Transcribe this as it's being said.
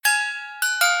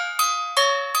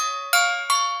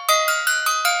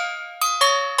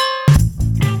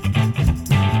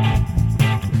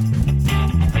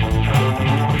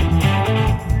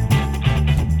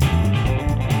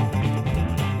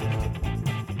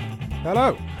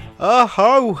Hello. Oh,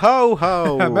 ho, ho,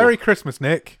 ho. Merry Christmas,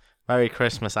 Nick. Merry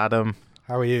Christmas, Adam.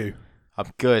 How are you?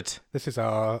 I'm good. This is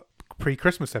our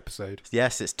pre-Christmas episode.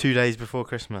 Yes, it's 2 days before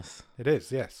Christmas. It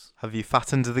is, yes. Have you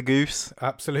fattened the goose?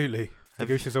 Absolutely. The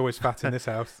goose is always fat in this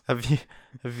house. Have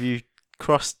you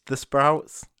crossed the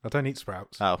sprouts? I don't eat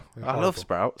sprouts. Oh, They're I horrible. love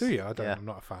sprouts. Do you? I don't. Yeah. I'm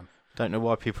not a fan. Don't know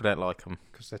why people don't like them.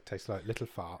 Because they taste like little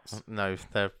farts. No,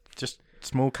 they're just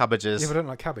small cabbages. Yeah, but I don't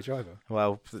like cabbage either.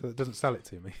 Well, So it doesn't sell it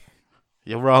to me.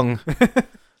 you're wrong.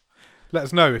 Let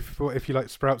us know if you like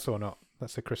sprouts or not.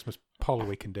 That's a Christmas poll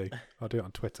we can do. I'll do it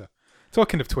on Twitter.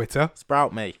 Talking of Twitter.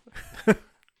 Sprout me.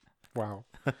 Wow.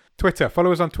 Twitter.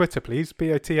 Follow us on Twitter, please.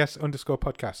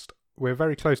 BOTS_podcast. We're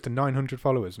very close to 900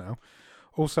 followers now.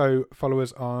 Also, follow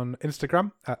us on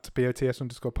Instagram at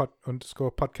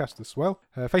BOTS_podcast as well.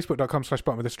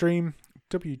 Facebook.com/bottomofthestream.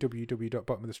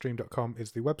 www.bottomofthestream.com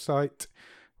is the website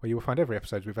where you will find every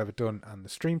episode we've ever done and the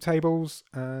stream tables.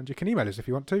 And you can email us if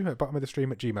you want to at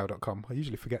bottomofthestream@gmail.com. I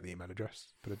usually forget the email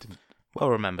address, but I didn't. Well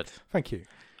remembered. Thank you.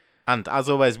 And as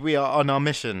always, we are on our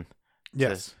mission.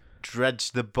 Yes.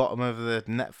 Dredge the bottom of the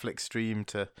Netflix stream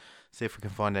to see if we can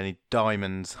find any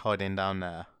diamonds hiding down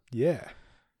there. Yeah.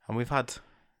 And we've had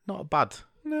not a bad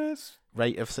No, it's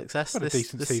rate of success Had a this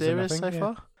decent season, I series think, so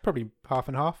yeah. far. probably half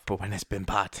and half. But when it's been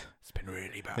bad, It's been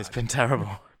really bad. it's been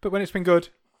terrible. But when it's been good,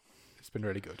 it's been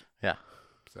really good. Yeah.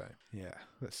 So, yeah.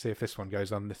 Let's see if this one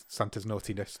goes on this Santa's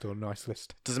naughty list or nice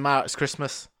list. Doesn't matter, it's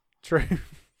Christmas. True.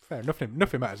 Fair. Nothing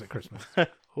matters at Christmas.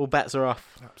 All bets are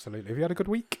off. Absolutely. Have you had a good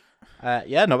week?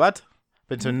 Yeah, not bad.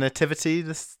 Been to a nativity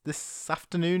this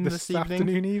afternoon, this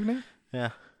afternoon, evening? Yeah.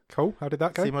 Cool. How did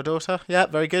that go? See my daughter. Yeah,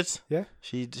 very good. Yeah?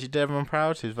 She did everyone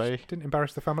proud. She was very... Didn't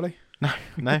embarrass the family?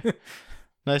 No.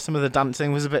 No, some of the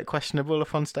dancing was a bit questionable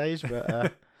up on stage,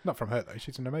 but... Not from her, though.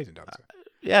 She's an amazing dancer.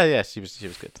 yeah, she was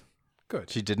good. Good.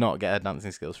 She did not get her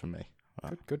dancing skills from me.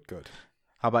 Good.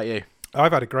 How about you?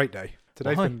 I've had a great day.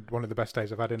 Today's Why? been one of the best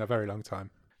days I've had in a very long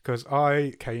time. Because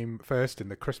I came first in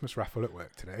the Christmas raffle at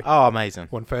work today. Oh, amazing.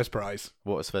 Won first prize.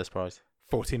 What was first prize?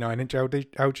 49-inch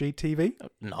LG TV.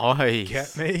 Nice.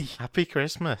 Get me. Happy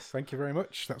Christmas. Thank you very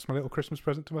much. That's my little Christmas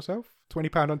present to myself.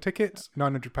 £20 on tickets,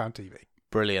 £900 TV.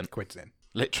 Brilliant. Quid's in.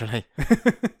 Literally. Are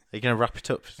you going to wrap it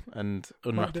up and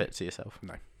unwrap do. it to yourself?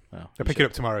 No. Oh, I'll pick it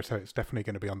up tomorrow, so it's definitely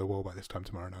going to be on the wall by this time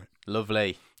tomorrow night.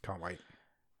 Lovely. Can't wait.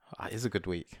 That is a good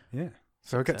week. Yeah.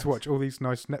 So I get Success. to watch all these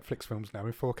nice Netflix films now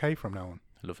in 4K from now on.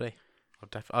 Lovely.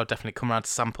 I'll definitely come around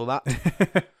to sample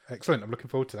that. Excellent. I'm looking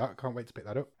forward to that. I can't wait to pick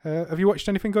that up. Have you watched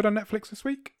anything good on Netflix this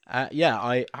week? Yeah,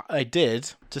 I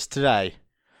did just today.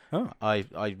 Oh.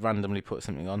 I randomly put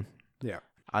something on. Yeah.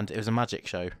 And it was a magic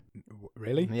show.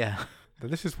 Really? Yeah.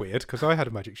 This is weird because I had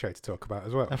a magic show to talk about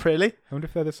as well. Really? I wonder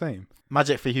if they're the same.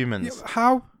 Magic for humans. Yeah,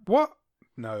 how? What?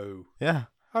 No. Yeah.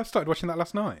 I started watching that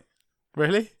last night.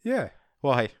 Really? Yeah.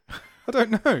 Why? I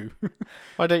don't know.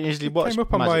 I don't usually watch It came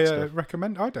up on magic my stuff.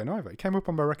 recommend. I don't know either. It came up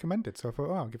on my recommended, so I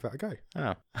thought, I'll give that a go.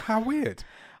 Oh. How weird.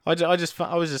 I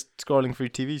was just scrolling through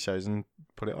TV shows and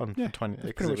put it on Yeah, for 20 That's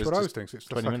because pretty it much what I was just doing. So it's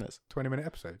just 20 like minutes. 20-minute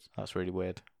episodes. That's really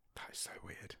weird. That is so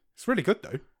weird. It's really good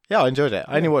though. Yeah, I enjoyed it.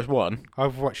 I only Yeah. watched one.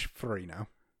 I've watched 3 now.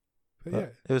 But yeah,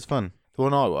 It was fun. The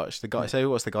one I watched, the guy. So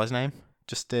what's the guy's name?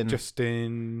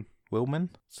 Justin Willman.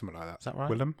 something like that. Is that right?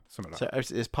 Willem, something like So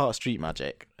it's part street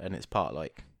magic and it's part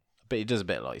like, but he does a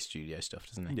bit like studio stuff,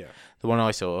 doesn't that. he? Yeah. The one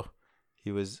I saw,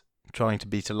 he was trying to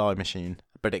beat a lie machine,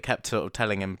 but it kept sort of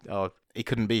telling him, he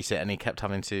couldn't beat it, and he kept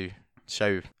having to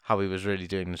show how he was really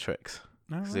doing the tricks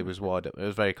because it was wide up. It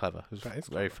was very clever. It was That is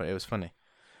very clever. funny. It was funny.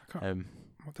 I can't-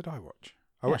 What did I watch?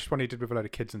 I Yeah. watched one he did with a load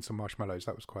of kids and some marshmallows.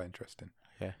 That was quite interesting.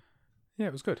 Yeah. Yeah,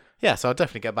 it was good. Yeah, so I'll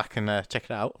definitely get back and check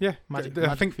it out. Yeah, Magic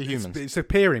I think for humans. It's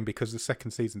appearing because the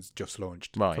second season's just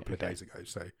launched Right, a couple okay. of days ago.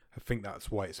 So I think that's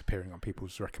why it's appearing on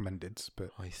people's recommendeds.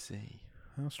 But I see.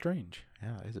 how strange.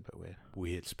 Yeah, it is a bit weird.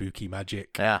 Weird, spooky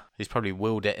magic. Yeah, he's probably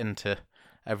willed it into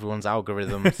everyone's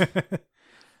algorithms.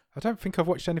 I don't think I've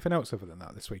watched anything else other than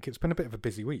that this week. It's been a bit of a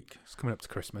busy week. It's coming up to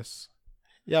Christmas.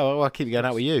 Yeah, well, I'll keep going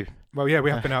out with you. Well, yeah,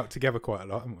 we have been out together quite a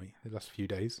lot, haven't we, the last few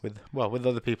days? With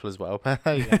other people as well. Yeah.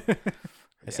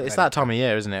 It's Yeah, that time of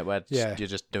year, isn't it, where Yeah. you're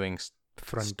just doing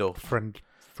friend stuff. friend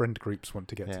groups want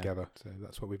to get Yeah. together, so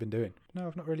that's what we've been doing. No,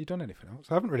 I've not really done anything else.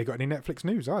 I haven't really got any Netflix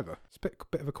news either. It's a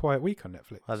bit of a quiet week on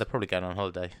Netflix. Well, they're probably going on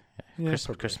holiday. Yeah, Christmas,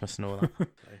 probably. Christmas and all that.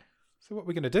 So what are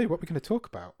we going to do? What are we going to talk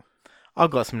about?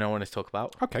 I've got something I want to talk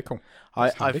about. Okay, cool.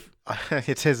 That's handy.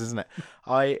 It is, isn't it?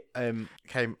 I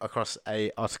came across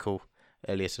a article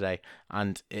earlier today,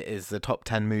 and it is the top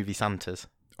 10 movie Santas.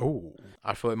 Oh,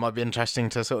 I thought it might be interesting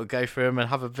to sort of go through them and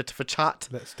have a bit of a chat.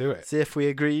 let's do it. See if we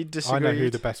agreed, disagreed. I know who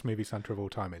the best movie Santa of all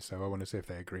time is, so I want to see if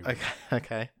they agree with me.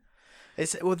 Okay.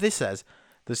 This says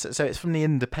So it's from the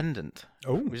Independent,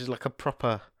 Oh, which is like a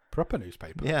proper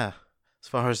newspaper. Yeah, as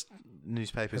far as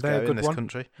newspapers Are they a go in good this one?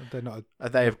 country. They're not.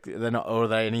 They're not, or are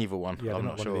they an evil one? Yeah, they're I'm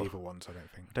not not one of sure. the evil ones. I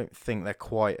don't think. I don't think they're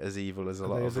quite as evil as a Are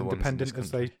lot they of as the ones in this independent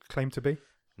as country. they claim to be?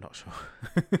 Not sure.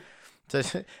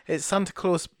 So it's Santa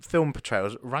Claus film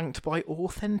portrayals ranked by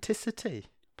authenticity.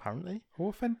 Apparently,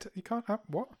 Authentic? You can't have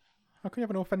what? How can you have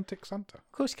an authentic Santa?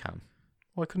 of course you can.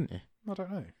 Why couldn't you? I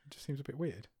don't know. It just seems a bit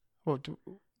weird. Well,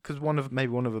 because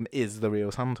maybe one of them is the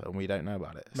real Santa and we don't know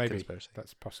about it. It's Maybe conspiracy.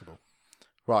 that's possible.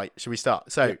 Right, should we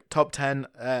start? So, Yeah. top 10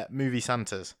 movie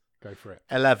Santas. Go for it.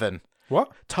 11.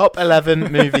 What? Top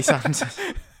 11 movie Santas.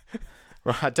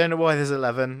 Right, I don't know why there's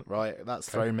 11. Right, that's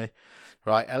Okay. thrown me.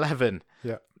 Right, 11.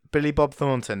 Yeah. Billy Bob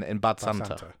Thornton in Bad Bad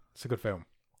Santa. It's a good film.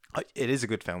 It is a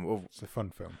good film. Well, It's a fun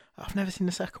film. I've never seen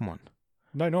the second one.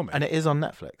 No, normally. And it is on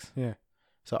Netflix. Yeah.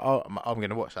 So I'm going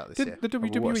to watch that this year. Did the I will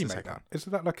watch WWE the make second that? Is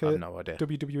that like one. I a have no idea.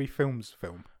 WWE Films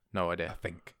film? No I idea.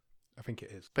 think. I think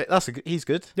it is. But he's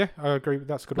good. Yeah, I agree.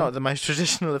 That's a good Not one. the most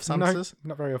traditional of Santas. No,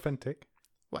 not very authentic.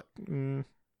 What?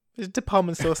 It's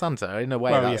department store Santa. In a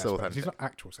way, well, that's yeah, I suppose. authentic. He's not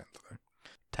actual Santa though.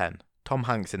 10. Tom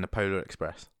Hanks in the Polar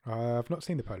Express. I've not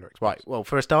seen the Polar Express. Right. Well,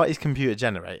 for a start, he's computer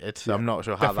generated, so Yeah, I'm not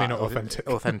sure how definitely that not authentic.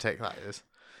 authentic that is.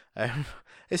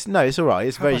 It's all right.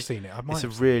 It's Have I very. seen it? I might It's a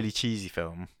have seen it. really cheesy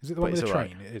film. Is it the but one with the it's all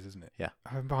right. train? It is, isn't it? Yeah.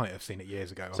 I might have seen it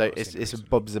years ago. I've So not it's seen it a recently.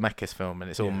 Bob Zemeckis film, and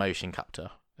it's all Yeah. motion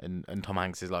capture, and Tom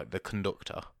Hanks is like the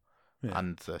conductor Yeah.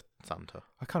 and the Santa.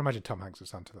 I can't imagine Tom Hanks as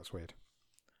Santa. That's weird.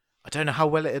 I don't know how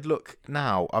well it'd look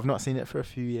now. I've not seen it for a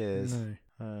few years.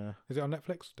 No. Is it on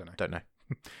Netflix? Don't know. Don't know.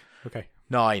 Okay.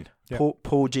 9. Yeah.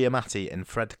 Paul Giamatti in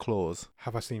Fred Claus.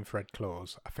 Have I seen Fred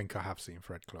Claus? I think I have seen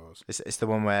Fred Claus. It's the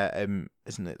one where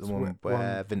isn't it the It's one where-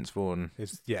 where Vince Vaughn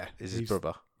Is is his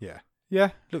brother? Yeah.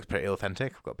 Yeah. Looks pretty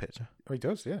authentic. I've got a picture. Oh, he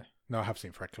does. Yeah. No, I have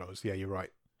seen Fred Claus. Yeah, you're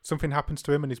right. Something happens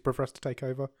to him and his brother has to take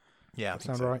over. Yeah, That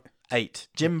sound right? 8.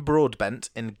 Jim Broadbent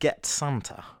in Get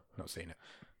Santa. Not seen it.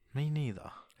 Me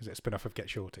neither. Is it a spin off of Get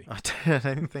Shorty? I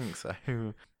don't think so.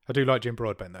 I do like Jim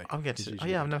Broadbent though. I'm going He's to. Oh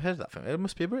usually yeah, I've good. never heard of that film. It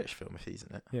must be a British film if he's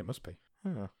in it. Yeah, it must be.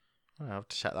 Oh, I'll have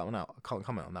to check that one out. I can't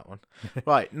comment on that one.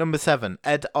 Right, number 7.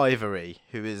 Ed Ivory,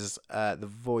 who is the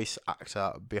voice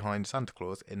actor behind Santa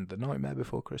Claus in The Nightmare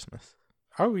Before Christmas.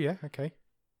 Oh yeah, okay.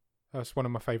 That's one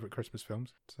of my favourite Christmas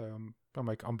films, so I'm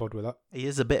on board with that. He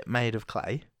is a bit made of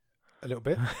clay. A little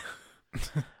bit.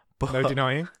 But, No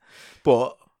denying.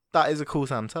 But that is a cool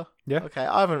Santa. Yeah. Okay,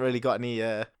 I haven't really got any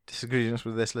disagreements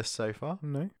with this list so far.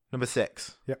 No. Number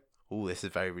 6. Yep. Oh, this is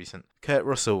very recent. Kurt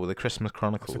Russell, The Christmas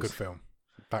Chronicles. That's a good film.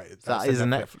 That's That a is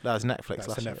Netflix. That's Netflix That's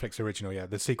last a year. Netflix original. Yeah,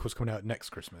 the sequel's coming out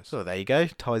next Christmas. So there you go.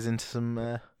 Ties into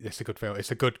some It's a good film.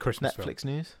 It's a good Christmas film. Netflix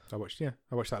news. I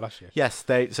watched that last year. Yes,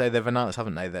 they've announced,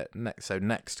 haven't they, that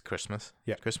next Christmas,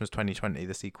 Yeah. Christmas 2020,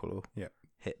 the sequel will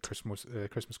hit.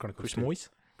 Christmas Chronicles. 2. Christmas.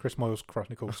 Chris Moyles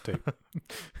Chronicles 2.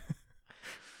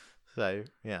 So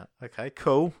yeah, okay,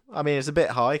 cool. I mean, it's a bit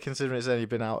high considering it's only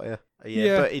been out a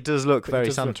year, Yeah, but it does look But it very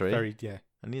does look Santa-y, very, yeah,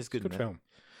 and he is good. good in it. film.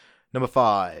 Number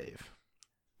 5,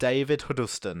 David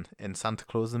Huddleston in Santa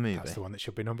Claus the movie. That's the one that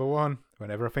should be number 1.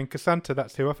 Whenever I think of Santa,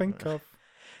 that's who I think of.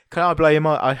 Can I blow your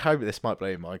mind? I hope this might blow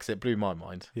your mind because it blew my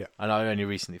mind. Yeah. And I only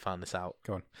recently found this out.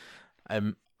 Go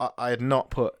on. I had not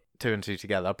put 2 and 2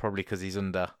 together, probably because he's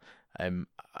under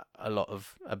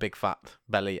a big fat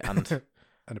belly and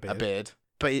And a a beard. beard.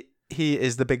 But he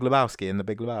is the Big Lebowski in the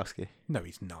Big Lebowski. No,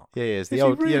 he's not. Yeah, he is. The Is he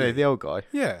old, really? the old guy.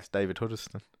 Yeah. It's David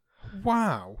Huddleston.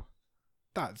 Wow.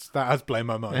 That has blown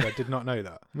my mind. I did not know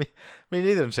that. Me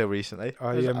neither until recently.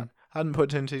 I hadn't put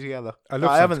 2 and 2 together. I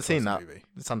love. haven't Santa seen Claus that movie.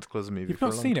 Santa Claus movie. You've for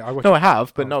not a long seen it? I watched. No, I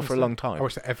have, but I not was for a gonna long say, I time.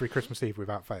 watched it every Christmas Eve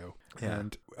without fail. Yeah.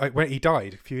 And when he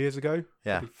died a few years ago,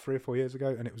 Yeah. maybe 3 or 4 years ago,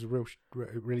 and it was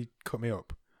it really cut me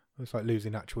up. It was like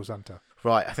losing actual Santa.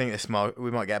 Right, I think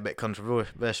we might get a bit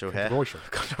controversial here.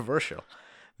 Controversial.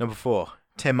 Number 4,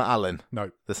 Tim Allen.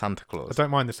 No. The Santa I Claus.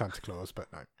 don't mind the Santa Claus,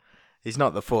 but no. He's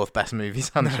not the 4th best movie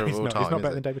Santa No, of he's all not. time. He's not is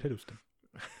better he? than David Hiddleston.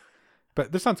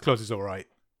 But the Santa Claus is all right.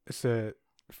 It's a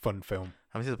fun film.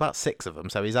 I mean, there's about 6 of them,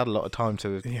 so he's had a lot of time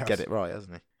to He has. get it right,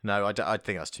 hasn't he? No, I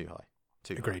think that's too high.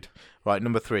 Too high. Agreed. Right,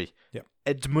 number 3. Yep.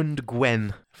 Edmund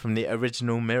Gwenn from the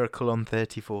original Miracle on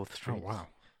 34th Oh, Street wow.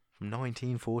 from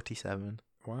 1947.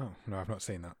 Wow. No, I've not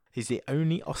seen that. He's the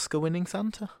only Oscar-winning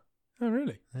Santa. Oh,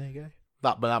 really? There you go.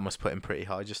 But that must put him pretty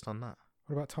high just on that.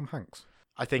 What about Tom Hanks?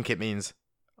 I think it means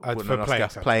won For an playing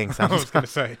Oscar Santa. playing I Santa. was going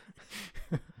to say.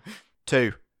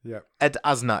 2. Yeah. Ed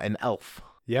Asner in Elf.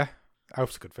 Yeah.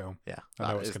 Elf's a good film. Yeah, I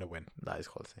know that it's is- going to win. That is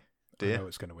quality. Do I you? know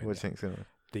it's going to win. What do you think's going to win?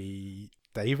 The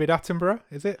David Attenborough,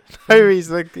 is it? Oh, he's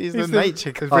the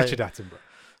nature guy. Richard Attenborough.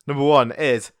 Number 1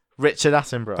 is Richard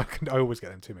Attenborough. I always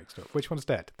get them two mixed up. Which one's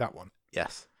dead? That one.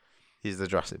 Yes. He's the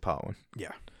Jurassic Park one.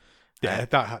 Yeah. Yeah,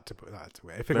 that had to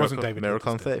win. If it wasn't David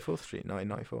Miracle on Hildreth, 34th Street,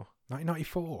 1994.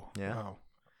 1994. Yeah. Wow.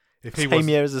 Same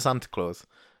year as the Santa Claus.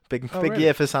 Big really?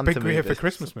 year for Santa Big movies. year for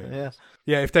Christmas movies. Yeah.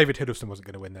 Yeah, if David Hiddleston wasn't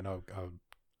going to win, then I'll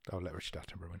let Richard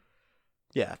Attenborough win.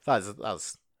 Yeah,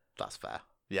 that's fair.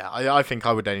 Yeah, I think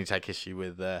I would only take issue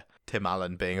with Tim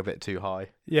Allen being a bit too high.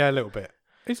 Yeah, a little bit.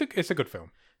 It's a good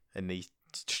film. In the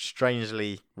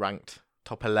strangely ranked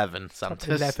top 11 Santas.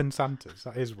 Top 11 Santas.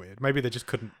 That is weird. Maybe they just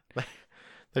couldn't.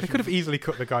 They could have easily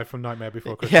cut the guy from Nightmare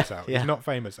Before Christmas out. Yeah. He's not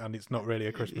famous, and it's not really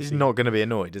a Christmas. He's scene. not going to be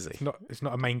annoyed, is he? It's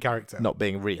not a main character. Not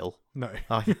being real. No.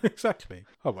 Oh. Exactly.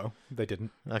 Oh well, they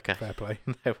didn't. Okay. Fair play.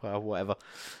 Well, whatever.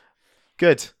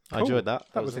 Good. Cool. I enjoyed that.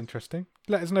 That was interesting.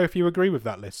 Let us know if you agree with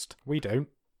that list. We don't,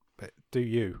 but do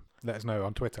you? Let us know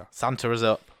on Twitter. Santa is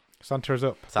up. Santa is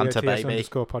up. Santa BOTS baby.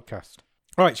 _podcast.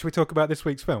 All right, should we talk about this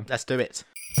week's film? Let's do it.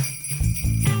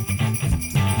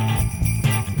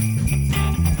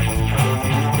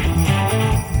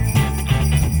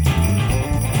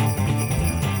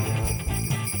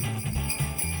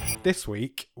 This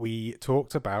week we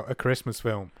talked about a Christmas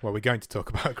film. Well, we're going to talk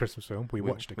about a Christmas film. We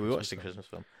watched a Christmas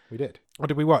film. We did. What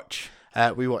did we watch?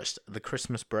 We watched The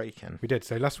Christmas Break-In. We did.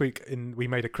 So last week we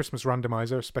made a Christmas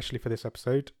randomizer, especially for this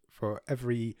episode, for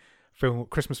every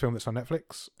Christmas film that's on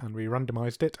Netflix, and we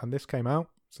randomized it, and this came out,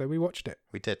 so we watched it.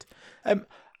 We did.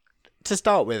 To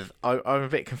start with, I'm a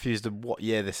bit confused of what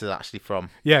year this is actually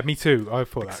from. Yeah, me too. I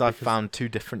thought because I found 2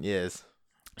 different years.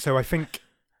 So I think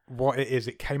what it is,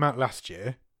 it came out last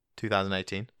year,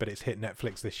 2018, but it's hit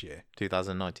Netflix this year.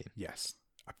 2019. Yes,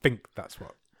 I think that's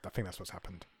what's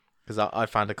happened. Because I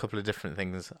found a couple of different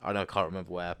things. I can't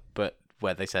remember where, but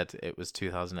where they said it was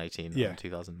 2018 and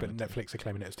 2019. But Netflix are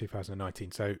claiming it was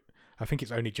 2019. So I think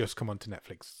it's only just come onto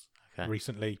Netflix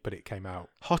recently, but it came out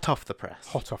hot off the press.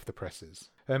 Hot off the presses.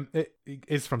 It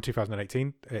is from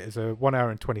 2018. It is a 1 hour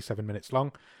and 27 minutes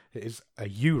long. It is a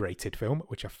U-rated film,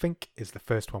 which I think is the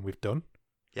first one we've done.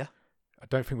 Yeah. I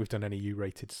don't think we've done any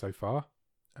U-rated so far.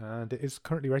 And it is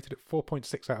currently rated at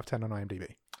 4.6 out of 10 on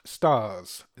IMDb.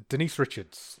 Stars Denise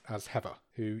Richards as Heather,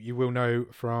 who you will know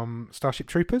from Starship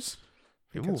Troopers.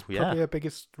 I think that's probably her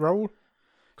biggest role.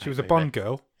 She was a Bond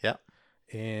girl. Yeah.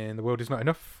 In The World Is Not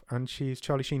Enough, and she's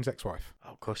Charlie Sheen's ex-wife.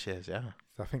 Oh, of course she is, yeah.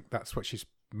 So I think that's what she's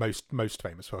most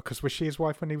famous for. Because was she his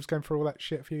wife when he was going through all that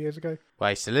shit a few years ago?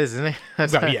 Well, he still is, isn't he?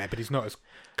 Well, yeah, but he's not as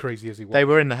crazy as he was. They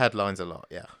were in the headlines a lot,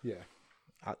 yeah. Yeah.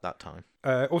 At that time.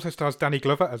 Also stars Danny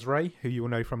Glover as Ray, who you will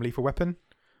know from Lethal Weapon,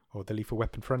 or the Lethal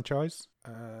Weapon franchise.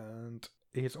 And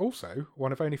he is also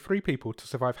one of only 3 people to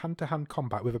survive hand-to-hand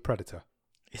combat with a predator.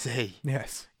 Is he?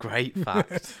 Yes. Great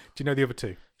fact. Do you know the other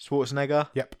 2? Schwarzenegger.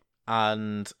 Yep.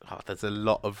 And there's a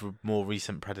lot of more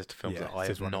recent Predator films that I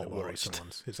have not watched.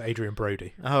 It's Adrian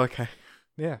Brody. Oh, okay.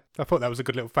 Yeah, I thought that was a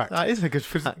good little fact. That is a good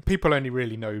fact. People only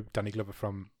really know Danny Glover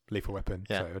from Lethal Weapon,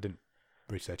 so I didn't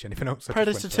research anything else.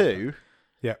 Predator 2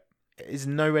 yeah, is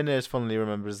nowhere near as fondly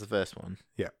remembered as the first one.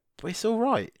 Yeah. But it's all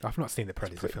right. I've not seen the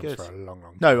Predator films for a long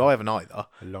time. No, I haven't either.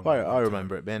 I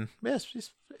remember it being... Yes,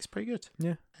 it's pretty good.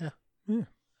 Yeah.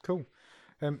 Cool.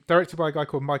 Directed by a guy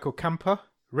called Michael Camper.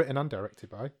 Written and directed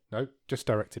by. No, just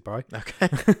directed by. Okay.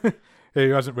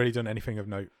 Who hasn't really done anything of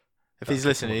note. If he's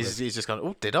listening, he's just gone,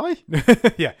 oh, did I?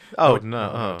 Yeah. Oh, no,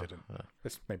 I didn't.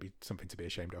 That's maybe something to be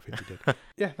ashamed of if you did.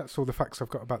 Yeah, that's all the facts I've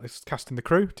got about this cast and the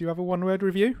crew. Do you have a one-word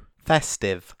review?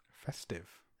 Festive.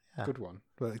 Yeah. Good one.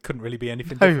 Well, it couldn't really be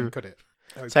anything different, could it?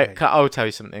 Okay. So, I'll tell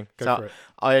you something. Go for it.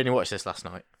 I only watched this last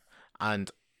night, and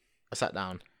I sat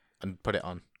down and put it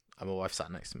on, and my wife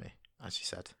sat next to me, and she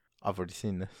said, I've already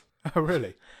seen this. Oh,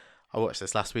 really? I watched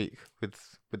this last week with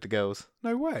the girls.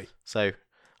 No way. So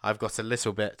I've got a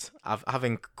little bit,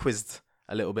 having quizzed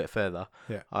a little bit further,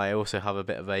 I also have a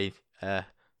bit of a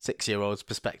 6-year-old's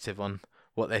perspective on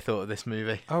what they thought of this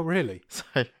movie. Oh, really? So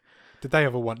did they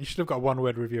have you should have got a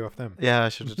one-word review of them. Yeah, I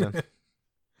should have done. It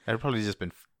would probably just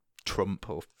been Trump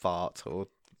or fart or...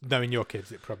 Knowing your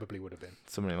kids, it probably would have been.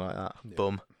 Something like that. Yeah.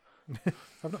 Bum.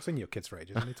 I've not seen your kids for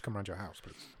ages. I need to come round your house,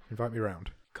 please. Invite me round.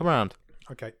 Come around.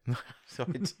 Okay.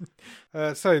 Sorry.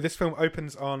 So this film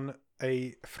opens on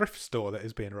a thrift store that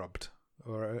is being robbed,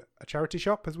 or a charity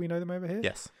shop, as we know them over here.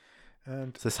 Yes. And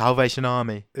it's the Salvation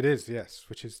Army. It is, yes,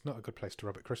 which is not a good place to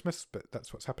rob at Christmas, but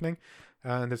that's what's happening.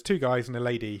 And there's 2 guys and a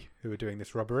lady who are doing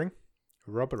this robbering.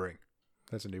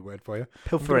 There's a new word for you.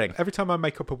 Pilfering. Every time I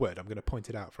make up a word, I'm going to point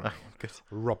it out from good.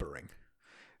 Robbering.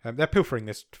 They're pilfering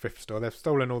this thrift store. They've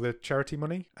stolen all the charity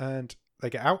money, and they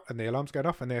get out, and the alarm's going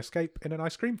off, and they escape in an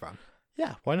ice cream van.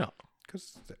 Yeah, why not?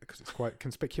 Because it's quite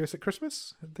conspicuous at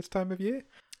Christmas at this time of year.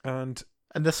 And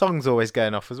And the song's always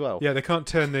going off as well. Yeah, they can't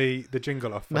turn the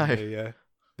jingle off on No.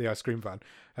 the ice cream van.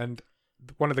 And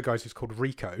one of the guys who's called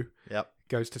Rico Yep.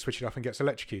 goes to switch it off and gets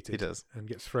electrocuted. He does. And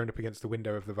gets thrown up against the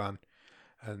window of the van.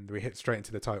 And we hit straight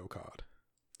into the title card.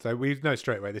 So we know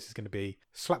straight away this is going to be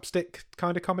slapstick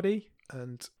kind of comedy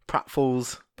and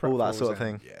Pratfalls, all that sort of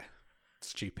and, thing. Yeah,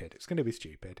 stupid. It's going to be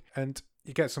stupid. And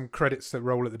you get some credits that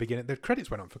roll at the beginning. The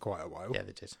credits went on for quite a while. Yeah,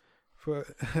 they did.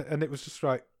 And it was just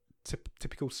like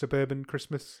typical suburban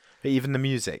Christmas. But even the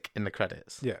music in the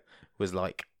credits Yeah. was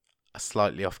like a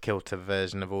slightly off-kilter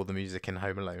version of all the music in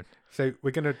Home Alone. So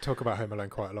we're going to talk about Home Alone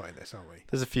quite a lot in this, aren't we?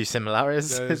 There's a few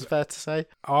similarities, it's fair to say.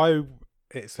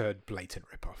 It's a blatant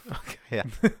rip-off. Okay, yeah.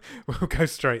 We'll go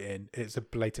straight in. It's a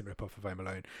blatant rip-off of Home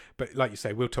Alone. But like you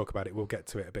say, we'll talk about it. We'll get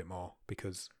to it a bit more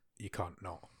because you can't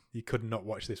not. You could not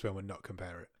watch this film and not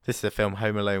compare it. This is a film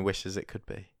Home Alone wishes it could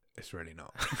be. It's really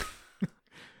not.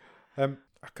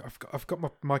 I've got my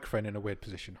microphone in a weird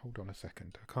position. Hold on a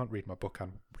second. I can't read my book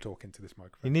and talk into this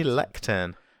microphone. You need a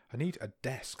lectern. I need a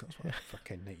desk. That's what I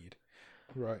fucking need.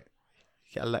 Right.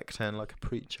 You get a lectern like a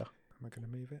preacher. Am I going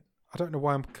to move it? I don't know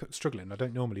why I'm struggling. I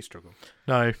don't normally struggle.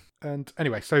 No. And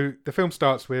anyway, so the film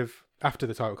starts with, after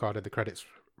the title card and the credits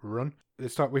run,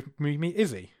 we meet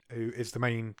Izzy, who is the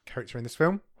main character in this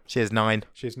film. She is 9.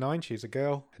 She is 9. She's a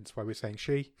girl, hence why we're saying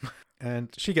she. And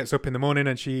she gets up in the morning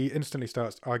and she instantly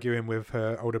starts arguing with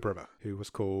her older brother, who was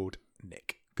called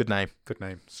Nick. Good name. Good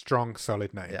name. Strong,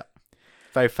 solid name. Yeah.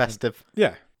 Very festive.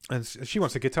 Yeah. And she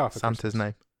wants a guitar for Santa's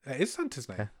Christmas. name. It is Santa's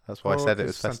name. Yeah, that's why I said it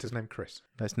was Is festive. Santa's name Chris?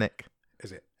 No, it's Nick.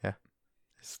 Is it? Yeah.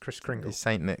 It's Chris Kringle. It's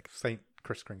Saint Nick. Saint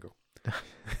Chris Kringle.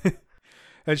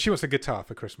 And she wants a guitar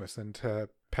for Christmas, and her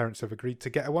parents have agreed to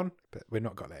get her one, but we've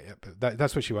not got there yet. But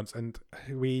that's what she wants, and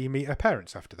we meet her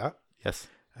parents after that, Yes.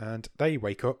 and they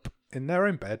wake up in their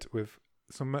own bed with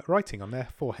some writing on their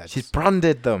foreheads. She's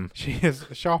branded them. She has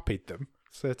sharpied them,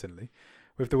 certainly,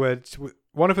 with the words.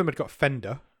 One of them had got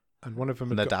Fender, and one of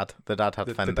them had got, The dad had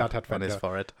the Fender dad had on his Fender.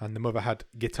 forehead. and the mother had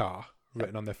guitar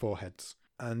written on their foreheads.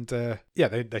 And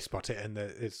they spot it, and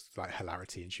it's like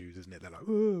hilarity ensues, isn't it? They're like,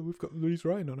 "Oh, we've got these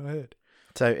writing on our head."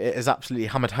 So it is absolutely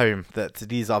hammered home that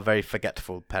these are very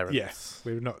forgetful parents. Yes,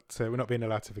 we're not being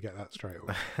allowed to forget that straight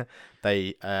away.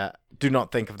 They do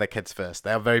not think of their kids first.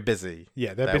 They are very busy,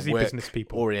 Yeah, they're busy work business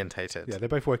people. orientated. Yeah, they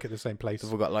both work at the same place.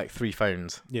 They've all got like 3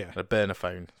 phones. Yeah, A burner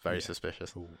phone, very Yeah.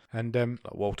 suspicious. and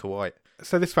Like Walter White.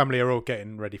 so this family are all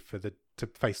getting ready to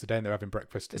face the day, and they're having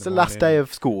breakfast. It's in the the last day morning.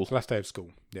 of school. It's the last day of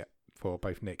school. Yeah, for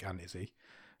both Nick and Izzy,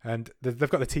 and they've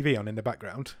got the TV on in the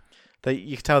background.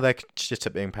 You can tell they're shit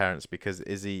at being parents because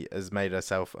Izzy has made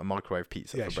herself a microwave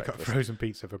pizza Yeah, for she breakfast. got frozen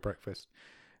pizza for breakfast.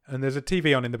 And there's a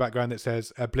TV on in the background that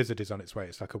says a blizzard is on its way.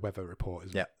 It's like a weather report,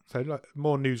 isn't Yeah. it? So like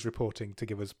more news reporting to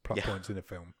give us plot Yeah. points in the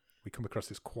film. We come across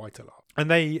this quite a lot. And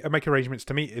they make arrangements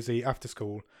to meet Izzy after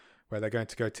school, where they're going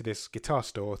to go to this guitar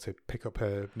store to pick up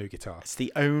her new guitar. It's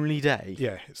the only day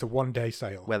Yeah, it's a one-day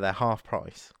sale. where they're half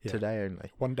price. Yeah. Today only.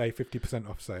 1 day, 50%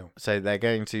 off sale. So they're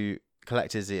going to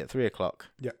collect Izzy at 3 o'clock.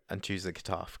 Yeah. And choose a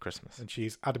guitar for Christmas. And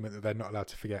she's adamant that they're not allowed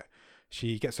to forget.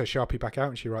 She gets her Sharpie back out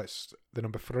and she writes the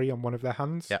number 3 on one of their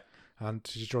hands. Yeah. And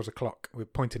she draws a clock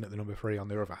with pointing at the number 3 on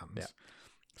their other hands. Yeah.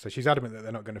 So she's adamant that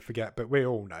they're not going to forget, but we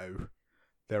all know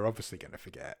they're obviously going to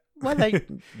forget. Well,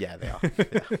 yeah, they are.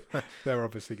 Yeah. They're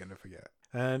obviously going to forget.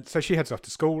 And so she heads off to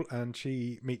school and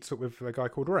she meets up with a guy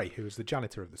called Ray, who is the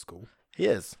janitor of the school. He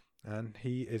is. And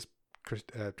he is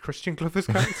Christian Glover's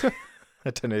character. I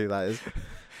don't know who that is.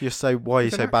 Why are you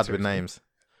He's an so bad actor, with isn't he? names?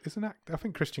 Is an actor. I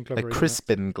think Christian Glover is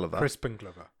Crispin Glover Crispin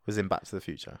Glover. was in Back to the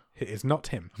Future. It is not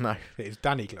him. No. It is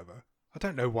Danny Glover. I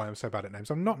don't know why I'm so bad at names.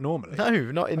 I'm not normally. No,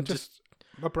 not in I just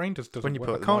my brain just doesn't when you work.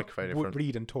 put I the can't microphone in front.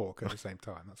 read and talk at the same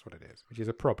time. That's what it is, which is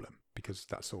a problem because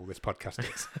that's all this podcast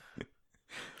is.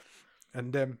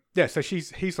 And so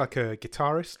he's like a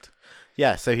guitarist.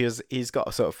 Yeah, so he's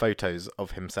got sort of photos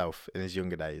of himself in his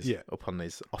younger days Yeah. up on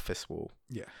his office wall.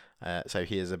 Yeah. So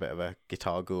he is a bit of a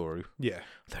guitar guru. Yeah.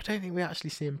 Though I don't think we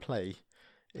actually see him play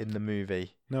in the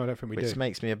movie, No, I don't think we which do.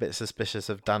 makes me a bit suspicious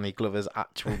of Danny Glover's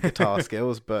actual guitar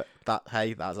skills. But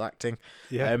that's acting.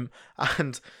 Yeah.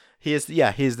 And he is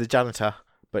the janitor,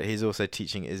 but he's also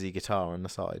teaching Izzy guitar on the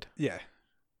side. Yeah.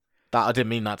 That I didn't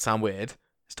mean that to sound weird.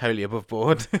 It's totally above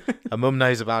board. Her mum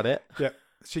knows about it.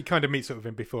 She kind of meets up with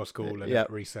him before school and Yeah.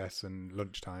 at recess and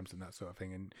lunch times and that sort of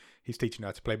thing. And he's teaching her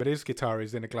how to play. But his guitar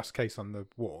is in a glass case on the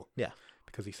wall. Yeah.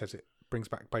 Because he says it brings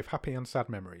back both happy and sad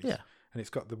memories. Yeah. And it's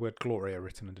got the word Gloria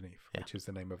written underneath, Yeah. which is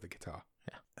the name of the guitar.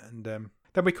 Yeah. And then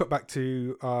we cut back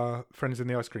to our friends in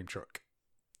the ice cream truck,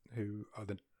 who are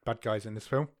the bad guys in this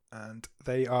film. And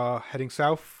they are heading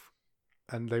south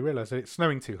and they realise that it's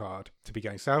snowing too hard to be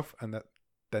going south and that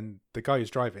then the guy who's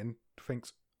driving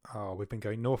thinks, oh, we've been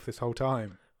going north this whole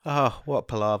time. Oh, what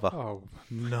palaver. Oh,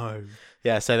 no.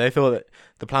 Yeah, so they thought that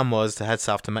the plan was to head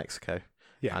south to Mexico.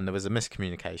 Yeah. And there was a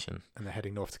miscommunication. And they're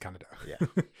heading north to Canada.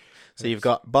 Yeah. So you've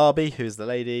got Barbie, who's the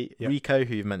lady, Yep. Rico,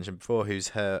 who you've mentioned before, who's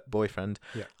her boyfriend,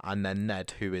 Yeah. and then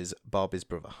Ned, who is Barbie's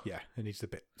brother. Yeah, and he's a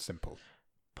bit simple.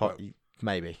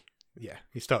 Maybe. Yeah,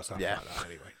 he starts off Yeah. like that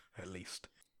anyway, at least.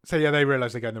 So yeah, they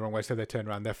realise they're going the wrong way, so they turn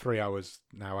around. They're 3 hours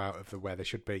now out of where they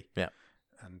should be. Yeah.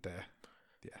 And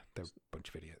yeah, they're a bunch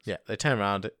of idiots. Yeah, they turn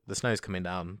around, the snow's coming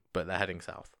down, but they're heading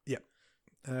south.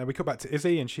 We cut back to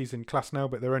Izzy, and she's in class now,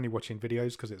 but they're only watching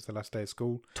videos because it's the last day of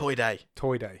school. Toy day.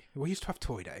 Toy day. We used to have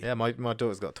toy day. Yeah, my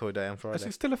daughter's got toy day on Friday. Is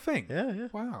it still a thing? Yeah.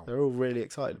 Wow. They're all really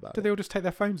excited about Do it. they all just take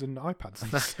their phones and iPads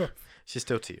and stuff? She's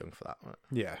still too young for that. Right?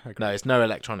 Yeah. I agree. No, it's no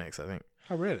electronics, I think.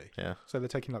 Oh, really? Yeah. So they're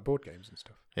taking like board games and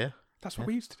stuff? Yeah. That's what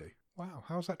we used to do. Wow.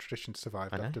 How's that tradition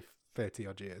survived I know. after 30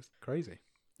 odd years? Crazy.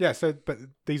 Yeah, so, but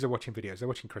these are watching videos. They're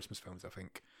watching Christmas films, I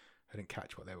think. I didn't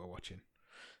catch what they were watching.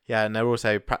 Yeah, and they're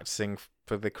also practicing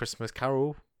for the Christmas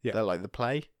Carol. Yeah. They're like the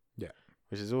play. Yeah.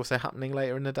 Which is also happening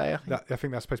later in the day, I think. I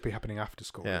think that's supposed to be happening after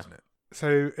school, Yeah. isn't it?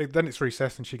 So then it's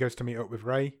recess and she goes to meet up with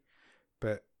Ray.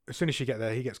 But as soon as she gets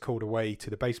there, he gets called away to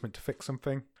the basement to fix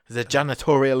something. There's a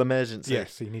janitorial emergency.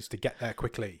 Yes, he needs to get there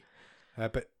quickly.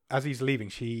 But as he's leaving,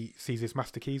 she sees his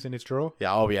master keys in his drawer.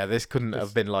 Yeah, oh yeah, this couldn't This-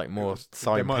 have been like more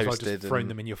They might as well signposted. just thrown and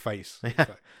them in your face. Yeah. It's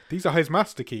like, these are his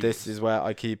master keys. This is where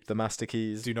I keep the master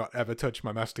keys. Do not ever touch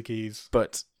my master keys.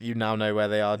 But you now know where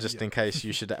they are, just Yeah. in case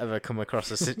you should ever come across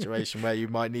a situation where you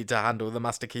might need to handle the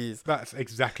master keys. That's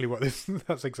exactly what this.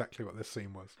 That's exactly what this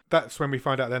scene was. That's when we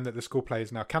find out then that the school play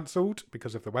is now cancelled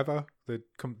because of the weather.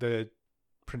 The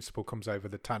principal comes over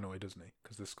the tannoy, doesn't he?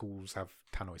 Because the schools have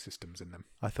tannoy systems in them.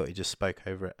 I thought he just spoke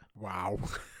over it. Wow.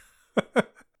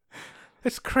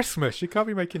 It's Christmas. You can't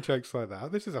be making jokes like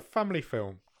that. This is a family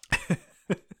film.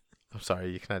 I'm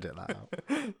sorry, you can edit that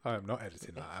out. I am not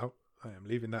editing that out. I am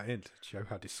leaving that in to show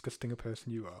how disgusting a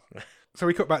person you are. So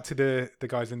we cut back to the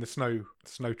guys in the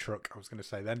snow truck, I was going to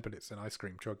say then, but it's an ice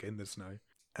cream truck in the snow.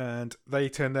 And they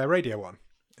turn their radio on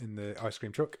in the ice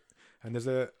cream truck. And there's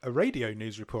a radio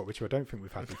news report, which I don't think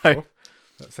we've had before.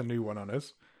 That's a new one on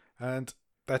us. And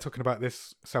they're talking about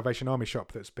this Salvation Army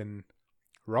shop that's been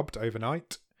robbed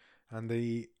overnight. And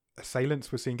the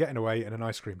assailants were seen getting away in an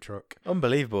ice cream truck.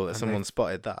 Unbelievable that And someone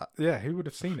spotted that. Yeah, who would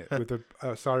have seen it with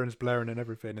the sirens blaring and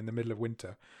everything in the middle of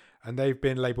winter? And they've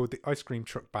been labelled the ice cream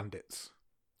truck bandits,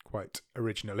 quite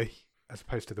originally, as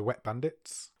opposed to the wet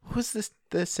bandits. Was this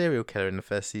the serial killer in the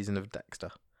first season of Dexter?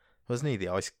 Wasn't he the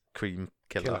ice cream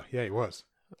killer? Yeah, he was.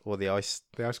 Or the ice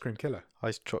The ice cream killer.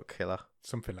 truck killer?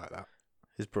 Something like that.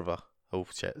 His brother. Oh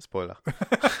shit, spoiler.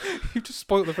 You just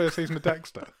spoiled the first season of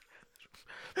Dexter.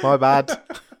 My bad.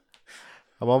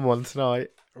 I'm on one tonight.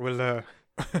 Well,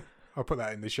 I'll put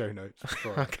that in the show notes.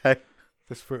 Right. Okay.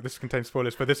 This contains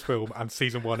spoilers for this film and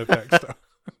season 1 of Dexter.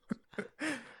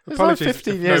 It's Apologies like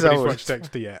 15 if years nobody's old. watched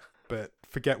Dexter yet, but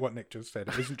forget what Nick just said.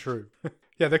 It isn't true.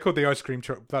 Yeah, they're called the ice cream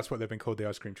truck. That's what they've been called, the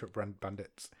ice cream truck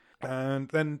bandits. And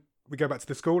then we go back to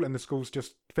the school, and the school's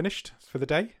just finished for the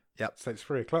day. Yep. So it's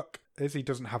 3:00. Izzy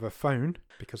doesn't have a phone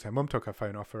because her mum took her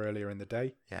phone off her earlier in the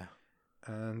day. Yeah.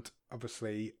 And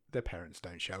obviously, their parents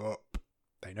don't show up.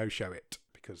 They no-show it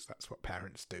because that's what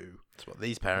parents do. That's what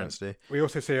these parents do. We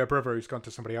also see her brother who's gone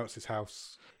to somebody else's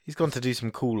house. He's gone to do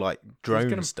some cool, like, He's drone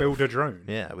going to stuff. build a drone.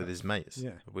 Yeah, with his mates.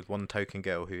 Yeah. With one token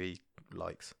girl who he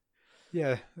likes.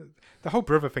 Yeah. The whole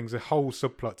brother thing's a whole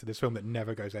subplot to this film that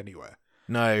never goes anywhere.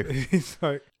 No.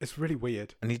 It's really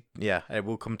weird. And it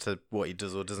will come to what he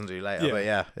does or doesn't do later. Yeah. But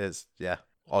yeah, it's,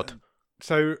 odd.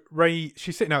 So Ray,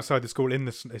 she's sitting outside the school in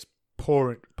the it's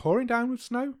pouring down with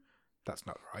snow. That's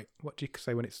not right. What do you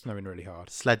say when it's snowing really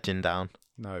hard? Sledging down.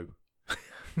 No.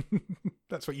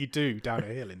 That's what you do down a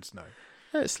hill in snow.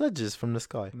 Yeah, it sledges from the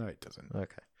sky. No, it doesn't.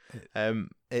 Okay.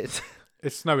 It's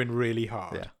It's snowing really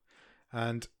hard. Yeah.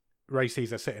 And Ray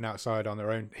sees her sitting outside on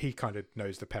their own. He kind of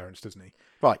knows the parents, doesn't he?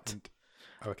 right. And,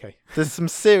 okay. There's some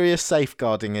serious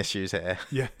safeguarding issues here.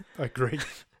 Yeah, I agree.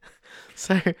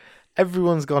 So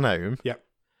everyone's gone home. Yep.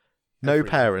 No Everyone.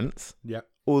 parents. Yep.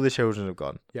 All the children have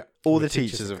gone. Yeah. All the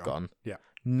teachers have gone. Yeah.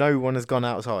 No one has gone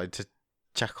outside to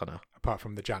check on her. Apart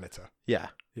from the janitor. Yeah.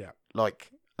 Yeah.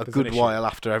 Like a There's an good issue. while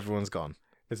after everyone's gone.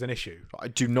 There's an issue. I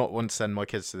do not want to send my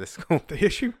kids to this school. The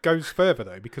issue goes further,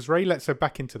 though, because Ray lets her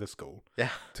back into the school Yeah.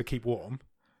 to keep warm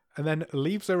and then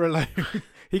leaves her alone.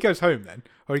 He goes home then.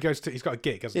 Or he's got a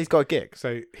gig, hasn't he? He's got a gig.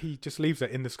 So he just leaves her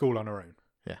in the school on her own.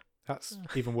 Yeah. That's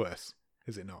even worse,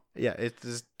 is it not? Yeah,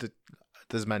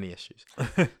 there's many issues.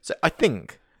 So I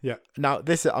think. Yeah. Now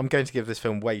I'm going to give this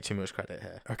film way too much credit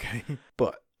here, Okay.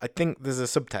 but I think there's a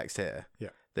subtext here. Yeah.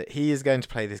 That he is going to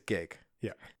play this gig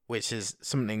Yeah. Which is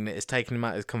something that has taken him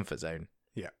out of his comfort zone.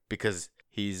 Yeah. Because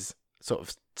he's sort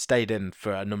of stayed in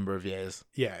for a number of years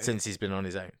Yeah. since he's been on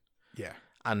his own. Yeah.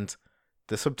 And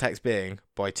the subtext being,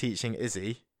 by teaching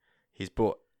Izzy,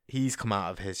 he's come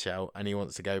out of his shell and he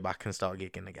wants to go back and start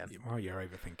gigging again. Well, you're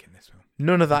overthinking this film.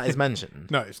 None of that is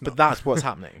mentioned. No, it's not. But that's what's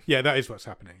happening. Yeah, that is what's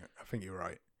happening. I think you're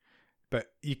right.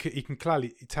 But you can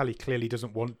clearly tell he clearly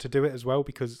doesn't want to do it as well,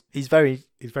 because he's very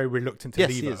reluctant to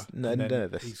leave he her. is and then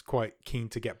nervous. He's quite keen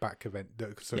to get back.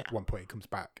 So at one point he comes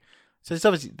back. So it's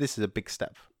obviously this is a big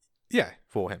step. Yeah,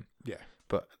 for him. Yeah,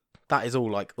 but that is all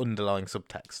like underlying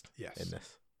subtext. Yes, in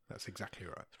this. That's exactly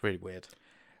right. It's really weird.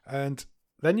 And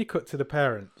then you cut to the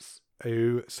parents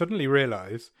who suddenly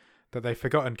realise that they've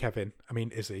forgotten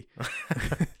Izzy.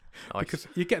 Nice. Because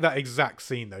you get that exact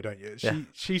scene though, don't you?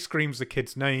 She screams the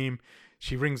kid's name,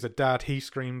 she rings the dad, he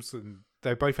screams, and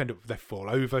they both they fall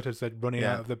over as they're running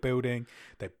out of the building.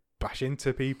 They bash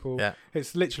into people. Yeah.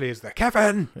 It's literally the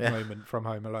Kevin moment from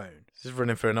Home Alone. Just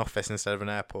running for an office instead of an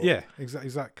airport. Yeah,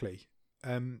 exactly.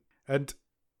 And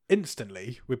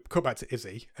instantly we cut back to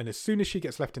Izzy, and as soon as she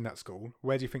gets left in that school,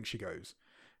 where do you think she goes?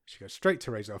 She goes straight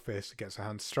to Ray's office, gets her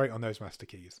hands straight on those master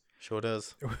keys. Sure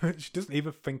does. She doesn't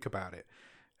even think about it.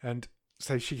 And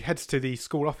so she heads to the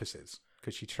school offices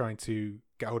because she's trying to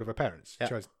get hold of her parents. She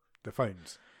tries the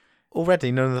phones.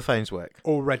 Already, none of the phones work.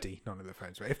 Already, none of the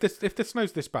phones work. If the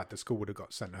snow's this bad, the school would have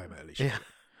got sent home early. Yeah.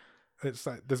 It's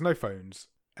like there's no phones.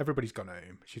 Everybody's gone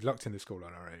home. She's locked in the school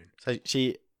on her own.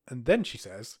 And then she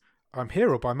says, "I'm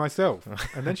here all by myself."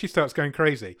 And then she starts going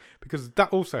crazy because that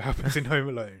also happens in Home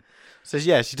Alone. So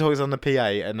she talks on the PA,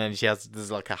 and then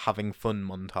there's like a having fun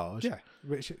montage.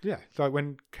 Yeah, it's like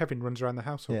when Kevin runs around the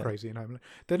house all crazy in Home Alone.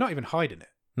 They're not even hiding it.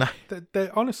 No,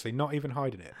 they're honestly not even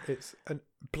hiding it. It's a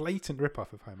blatant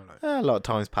rip-off of Home Alone. A lot of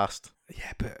time's passed.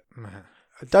 Yeah, but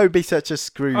don't be such a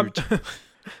Scrooge.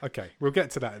 Okay, we'll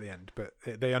get to that at the end, but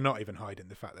they are not even hiding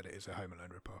the fact that it is a Home Alone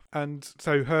rip-off. And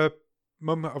so her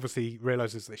mum obviously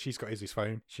realises that she's got Izzy's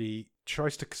phone. She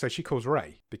calls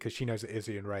Ray because she knows that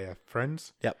Izzy and Ray are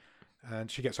friends. Yep.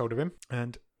 And she gets hold of him,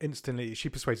 and instantly she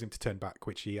persuades him to turn back,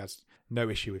 which he has no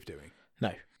issue with doing.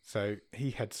 No. So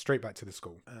he heads straight back to the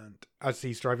school. And as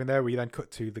he's driving there, we then cut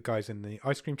to the guys in the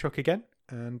ice cream truck again.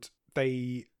 And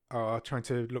they are trying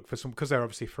to look for because they're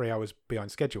obviously 3 hours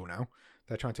behind schedule now.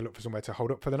 They're trying to look for somewhere to hold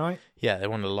up for the night. Yeah, they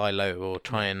want to lie low or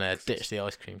try and ditch the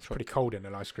ice cream truck. Pretty cold in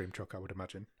an ice cream truck, I would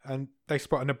imagine. And they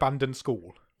spot an abandoned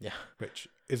school. Yeah. Which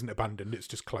isn't abandoned, it's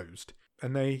just closed.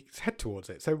 And they head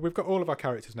towards it. So we've got all of our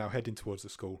characters now heading towards the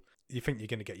school. You think you're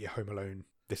going to get your Home Alone.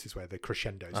 This is where the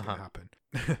crescendo is going to happen.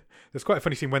 There's quite a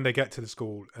funny scene when they get to the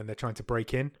school and they're trying to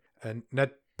break in. And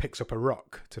Ned picks up a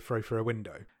rock to throw through a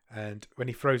window. And when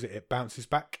he throws it, it bounces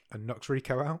back and knocks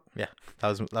Rico out. Yeah,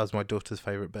 that was my daughter's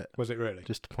favourite bit. Was it really?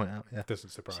 Just to point out, yeah. Doesn't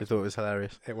surprise me. She thought it was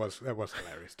hilarious. It was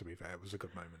hilarious, to be fair. It was a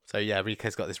good moment. So yeah,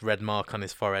 Rico's got this red mark on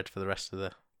his forehead for the rest of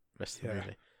the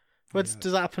movie.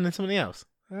 Does that happen in something else?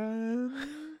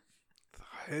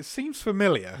 It seems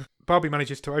familiar. Barbie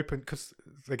manages to open, because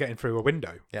they're getting through a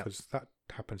window, because that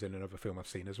happens in another film I've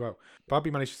seen as well.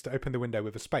 Barbie manages to open the window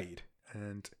with a spade,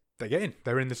 and they get in.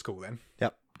 They're in the school then.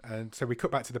 Yep. And so we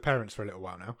cut back to the parents for a little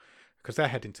while now, because they're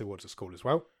heading towards the school as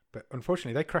well. But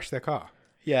unfortunately, they crash their car.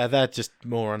 Yeah, they're just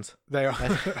morons. They are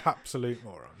absolute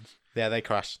morons. Yeah, they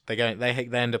crash. They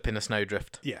end up in a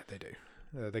snowdrift. Yeah, they do.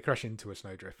 They crash into a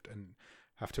snowdrift and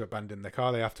have to abandon their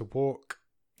car. They have to walk.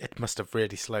 It must have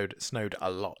really snowed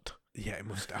a lot. Yeah, it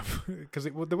must have, because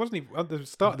there wasn't even at the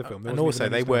start of the film. And also,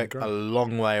 they work a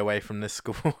long way away from this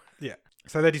school. Yeah,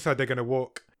 so they decide they're going to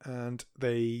walk, and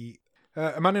a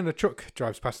man in a truck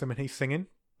drives past them, and he's singing,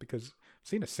 because I've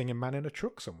seen a singing man in a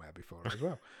truck somewhere before as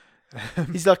well.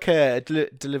 He's like a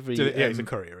delivery. He's a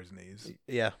courier, isn't he?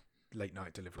 He's late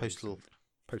night delivery.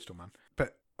 Postal man.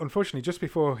 But unfortunately, just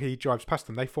before he drives past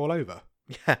them, they fall over.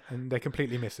 Yeah, and they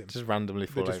completely miss him. Just randomly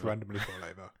fall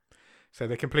over. So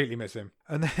they completely miss him.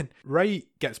 And then Ray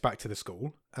gets back to the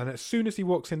school, and as soon as he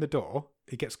walks in the door,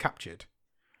 he gets captured.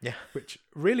 Yeah. Which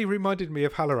really reminded me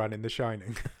of Halloran in The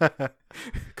Shining.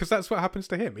 Because that's what happens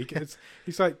to him.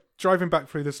 He's like driving back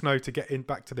through the snow to get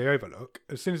back to the Overlook.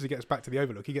 As soon as he gets back to the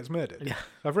Overlook, he gets murdered. Yeah.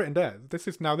 I've written down, this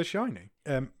is now The Shining.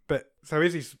 But so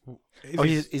Izzy's...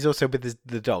 he's also with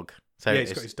the dog. So yeah,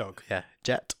 he's got his dog. Yeah.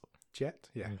 Jet? Yeah.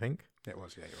 I think. It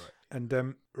was, yeah, you're right.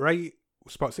 And Ray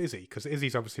spots Izzy, because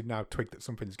Izzy's obviously now twigged that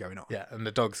something's going on. Yeah, and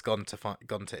the dog's gone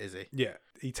to Izzy. Yeah,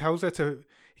 he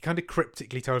kind of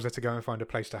cryptically tells her to go and find a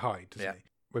place to hide, doesn't he?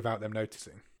 Without them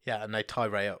noticing. Yeah, and they tie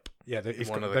Ray up. Yeah, they've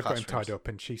got him tied up,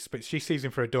 and she sees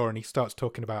him through a door, and he starts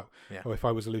talking about, if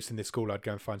I was loose in this school, I'd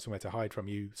go and find somewhere to hide from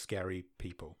you scary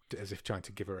people, as if trying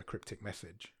to give her a cryptic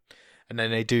message. And then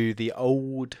they do the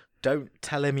old, don't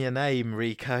tell him your name,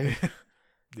 Rico.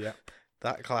 Yeah.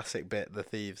 That classic bit, the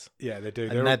thieves. Yeah, they do.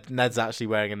 And Ned's actually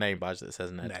wearing a name badge that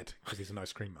says Ned. Ned, because he's an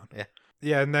ice cream man. Yeah.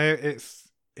 Yeah, no, it's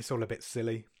all a bit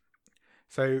silly.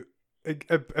 So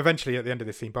eventually, at the end of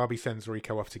this scene, Barbie sends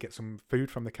Rico off to get some food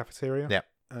from the cafeteria. Yeah.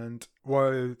 And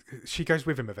she goes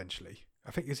with him eventually. I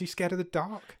think, is he scared of the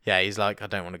dark? Yeah, he's like, I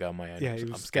don't want to go on my own. Yeah, he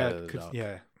was I'm scared of the 'cause- dark.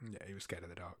 Yeah, he was scared of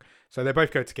the dark. So they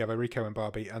both go together, Rico and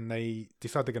Barbie, and they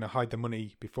decide they're going to hide the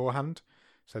money beforehand.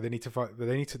 So they decide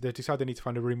they need to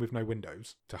find a room with no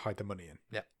windows to hide the money in.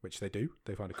 Yeah. Which they do.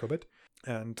 They find a cupboard.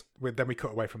 And then we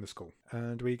cut away from the school.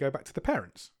 And we go back to the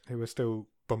parents, who are still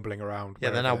bumbling around.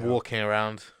 Yeah, they're now wherever they are. walking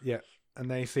around. Yeah.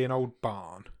 And they see an old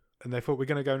barn. And they thought, we're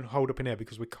going to go and hold up in here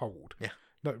because we're cold. Yeah.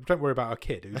 No, don't worry about our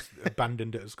kid who's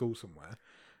abandoned at a school somewhere.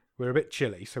 We're a bit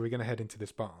chilly, so we're going to head into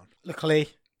this barn. Luckily,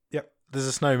 Yep. there's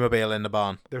a snowmobile in the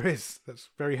barn. There is. That's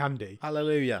very handy,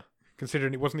 Hallelujah.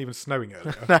 considering it wasn't even snowing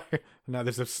earlier. No. Now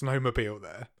there's a snowmobile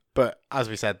there. But as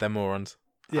we said, they're morons.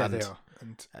 Yeah, And they are.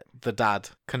 And the dad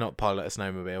cannot pilot a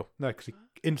snowmobile. no, because he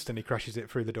instantly crashes it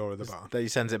through the door of the barn. He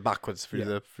sends it backwards through Yeah,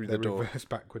 the They door. reverse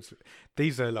backwards.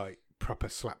 These are like proper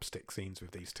slapstick scenes with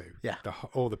these two. Yeah.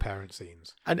 All the parent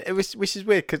scenes. And it was, which is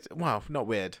weird because, well, not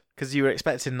weird, because you were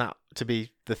expecting that to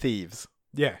be the thieves,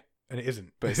 Yeah, and it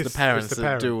isn't. but it's the parents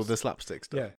that do all the slapstick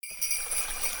stuff. Yeah.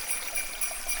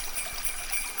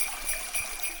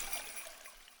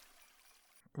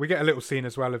 We get a little scene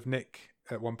as well of Nick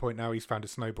at one point. Now he's found a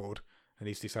snowboard and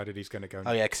he's decided he's going to go. And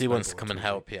Oh yeah, because he wants to snowboard, come and isn't he?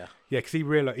 help. Yeah, Yeah,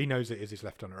 because he knows that Izzy's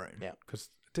left on her own. Yeah. Because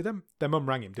their mum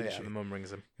rang him, didn't yeah. she? The mum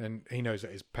rings him. And he knows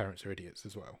that his parents are idiots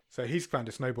as well. So he's found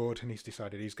a snowboard and he's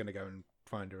decided he's going to go and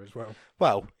find her as well.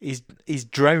 Well, he's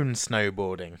drone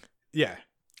snowboarding. Yeah,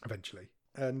 eventually.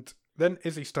 And then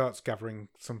Izzy starts gathering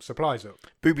some supplies up.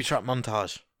 Booby trap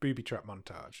montage. Booby trap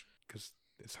montage, because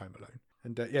it's Home Alone.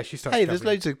 And yeah, she starts Hey, there's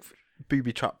gathering- loads of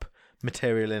booby trap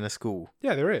material in a school.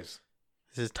 Yeah, there is.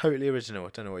 This is totally original. I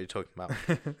don't know what you're talking about.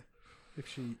 If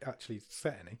she actually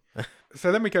set any.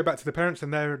 So then we go back to the parents,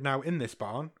 and they're now in this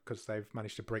barn because they've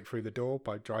managed to break through the door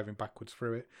by driving backwards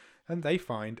through it, and they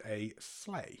find a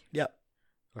sleigh. Yep.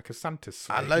 Like a Santa's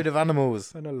sleigh. A load of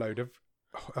animals. And a load of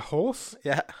a horse.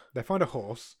 Yeah. They find a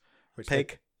horse, which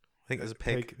Pig. I think there's a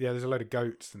pig. Yeah, there's a load of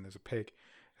goats and there's a pig.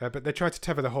 But they try to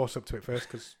tether the horse up to it first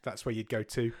because that's where you'd go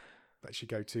to. That you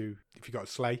go to if you got a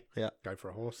sleigh. Yeah. Go for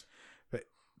a horse. But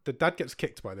the dad gets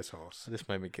kicked by this horse. This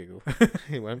made me giggle.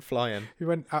 He went flying. He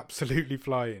went absolutely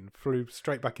flying, flew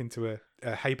straight back into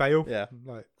a hay bale. Yeah.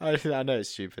 Like I know it's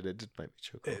stupid. It did make me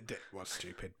chuckle. it was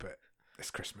stupid, but it's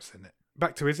Christmas, isn't it?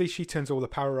 Back to Izzy. She turns all the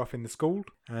power off in the school,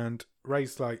 and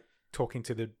Ray's like talking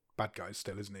to the bad guys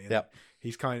still, isn't he? And Yep.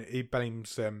 he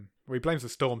blames he blames the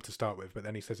storm to start with, but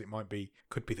then he says it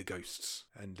could be the ghosts,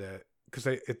 and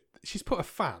because she's put a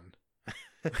fan.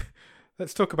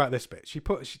 Let's talk about this bit.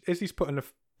 Izzy's putting a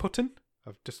putten.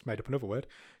 I've just made up another word.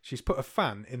 She's put a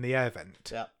fan in the air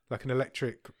vent, Yeah. like an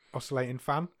electric oscillating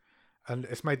fan, and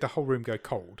it's made the whole room go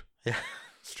cold. Yeah.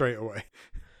 Straight away.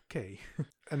 Okay.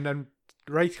 And then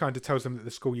Ray kind of tells them that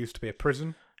the school used to be a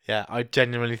prison. Yeah, I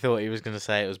genuinely thought he was going to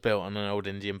say it was built on an old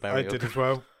Indian burial. I did as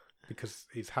well, because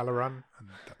he's Halloran, and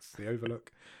that's the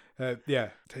Overlook. Yeah,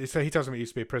 so he tells them it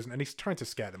used to be a prison, and he's trying to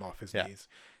scare them off, isn't Yeah. he?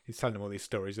 He's telling them all these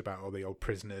stories about all the old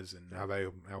prisoners and how they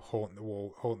haunt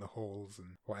the halls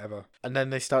and whatever. And then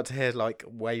they start to hear like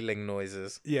wailing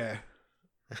noises. Yeah,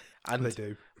 And they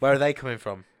do. where are they coming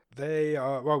from? They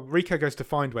are. Well, Rico goes to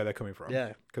find where they're coming from.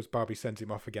 Yeah. Because Barbie sends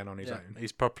him off again on his Yeah. own.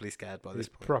 He's properly scared by this He's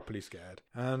point. properly scared.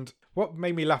 And what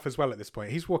made me laugh as well at this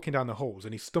point, he's walking down the halls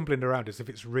and he's stumbling around as if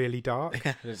it's really dark.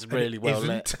 Yeah, it's And really it well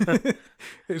lit. isn't.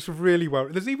 It's really well.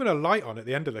 There's even a light on at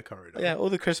the end of the corridor. Yeah, all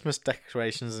the Christmas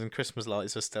decorations and Christmas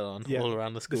lights are still on Yeah. all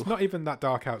around the school. It's not even that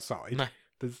dark outside. No.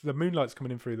 There's the moonlight's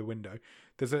coming in through the window.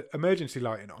 There's an emergency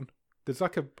lighting on. There's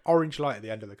like an orange light at the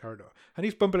end of the corridor. And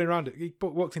he's bumbling around it. He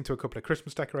walks into a couple of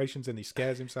Christmas decorations and he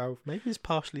scares himself. Maybe he's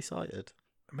partially sighted.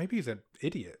 Maybe he's an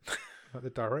idiot, like the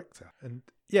director. And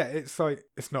yeah, it's like,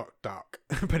 it's not dark,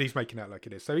 but he's making out like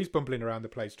it is. So he's bumbling around the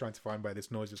place trying to find where this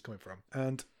noise is coming from.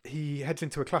 And he heads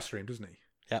into a classroom, doesn't he?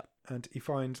 Yeah. And he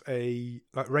finds a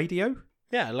radio,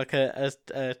 Yeah, like a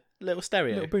little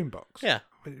stereo. little boombox. Yeah.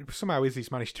 Somehow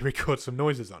Izzy's managed to record some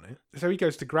noises on it. So he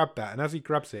goes to grab that, and as he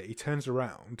grabs it, he turns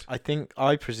around.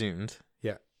 I presumed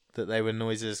Yeah. that they were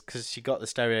noises because she got the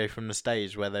stereo from the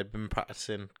stage where they'd been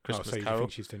practicing Christmas so you Carol.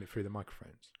 think she's doing it through the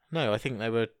microphones? No, I think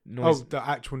they were noises Oh, the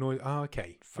actual noise. Oh,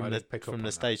 okay. I from didn't pick up the on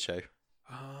that. stage show.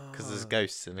 Because there's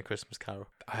ghosts in A Christmas Carol.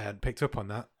 I hadn't picked up on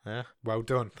that. Yeah. Well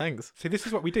done. Thanks. See, this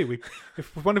is what we do.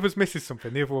 If one of us misses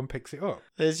something, the other one picks it up.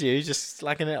 There's you just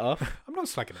slagging it off. I'm not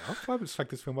slagging it off. I haven't slagged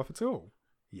this film off at all.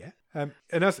 Yeah. And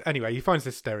anyway, he finds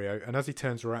this stereo, and as he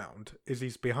turns around,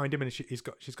 Izzy's behind him, and she's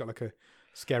got like a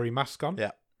scary mask on.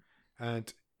 Yeah.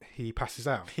 And he passes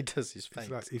out. He does his face.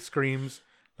 He screams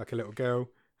like a little girl,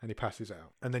 and he passes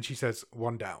out. And then she says,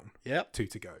 1 down. Yep. 2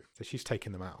 to go. So she's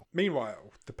taking them out.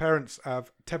 Meanwhile, the parents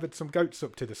have tethered some goats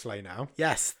up to the sleigh now.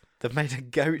 Yes. They've made a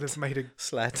goat They've made a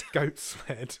sled. goat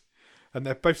sled. And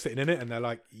they're both sitting in it, and they're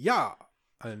like, yeah.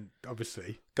 And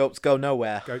obviously, Goats go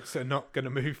nowhere. goats are not going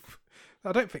to move.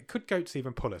 I don't think, could goats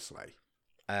even pull a sleigh?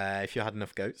 If you had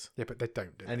enough goats. Yeah, but they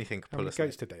don't do they? Anything could How pull many a sleigh.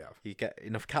 goats did they have? You get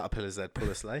enough caterpillars, they'd pull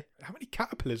a sleigh. How many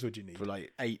caterpillars would you need? For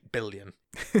like 8 billion.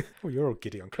 Well, you're all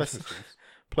giddy on Christmas trees.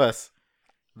 Plus,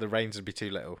 the range would be too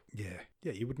little. Yeah,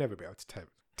 you would never be able to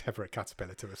tether a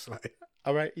caterpillar to a sleigh.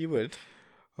 All right, you would.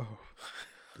 Oh,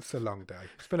 it's a long day.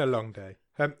 It's been a long day.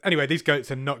 Anyway, these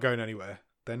goats are not going anywhere.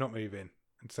 They're not moving.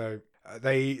 And so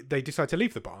they decide to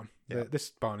leave the barn. Yeah. This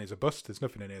barn is a bust. There's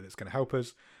nothing in here that's going to help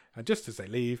us. And just as they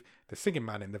leave, the singing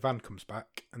man in the van comes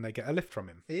back and they get a lift from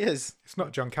him. He is. It's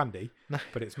not John Candy, No.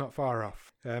 but it's not far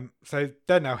off. So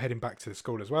they're now heading back to the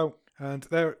school as well. And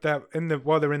they're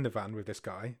while they're in the van with this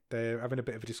guy, they're having a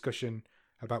bit of a discussion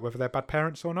about whether they're bad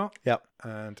parents or not. Yep.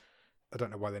 And I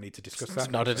don't know why they need to discuss It's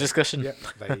that. not a discussion. Yeah,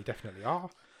 they definitely are.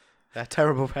 They're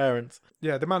terrible parents.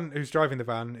 Yeah, the man who's driving the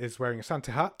van is wearing a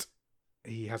Santa hat.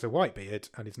 He has a white beard,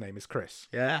 and his name is Chris.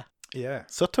 Yeah. Yeah,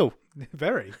 Subtle.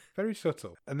 very, very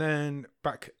subtle. And then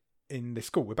back in the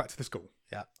school, we're back to the school.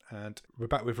 Yeah. And we're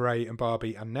back with Ray and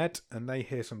Barbie and Ned, and they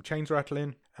hear some chains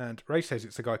rattling. And Ray says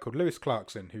it's a guy called Lewis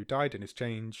Clarkson who died in his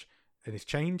chains,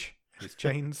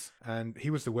 and he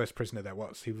was the worst prisoner there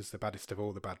was. He was the baddest of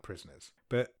all the bad prisoners.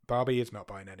 But Barbie is not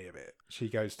buying any of it. She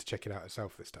goes to check it out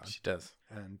herself this time. She does.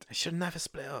 And They should never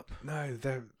split up. no,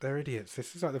 they're idiots.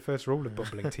 This is like the first rule of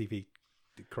bumbling TV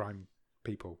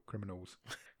criminals.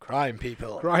 Crime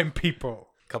people. Crime people.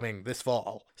 Coming this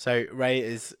fall. So Ray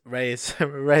is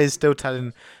still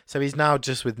telling. So he's now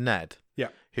just with Ned. Yeah.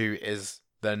 Who is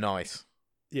the nice.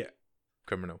 Yeah.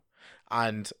 Criminal,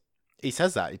 and he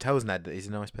says that he tells Ned that he's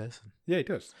a nice person. Yeah, he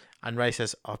does. And Ray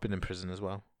says, "I've been in prison as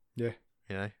well." Yeah.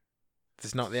 You know,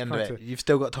 it's not the He's end of trying it. You've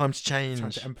still got time to change.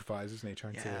 Trying to empathise, isn't he?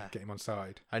 Trying to Yeah. get him on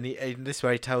side. And this is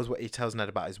where he tells Ned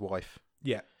about his wife.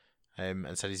 Yeah.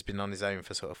 And said he's been on his own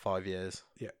for sort of 5 years.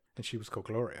 Yeah. And she was called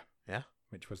Gloria. Yeah.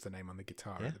 Which was the name on the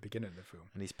guitar Yeah. at the beginning of the film.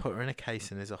 And he's put her in a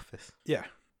case in his office. Yeah.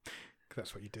 'Cause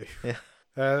that's what you do.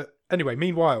 Yeah. Anyway,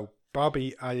 meanwhile,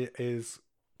 Barbie is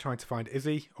trying to find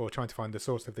Izzy, or trying to find the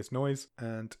source of this noise,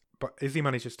 but Izzy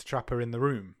manages to trap her in the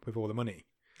room with all the money.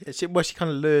 Yeah, she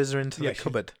kind of lures her into the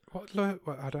cupboard. Well,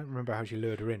 I don't remember how she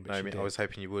lured her in, but No, she did. I was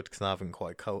hoping you would, because I haven't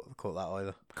quite caught that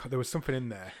either. There was something in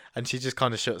there. And she just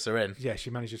kind of shuts her in. Yeah, she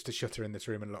manages to shut her in this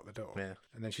room and lock the door. Yeah.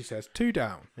 And then she says, 2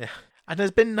 down. Yeah. And there's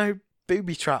been no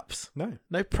booby traps. No.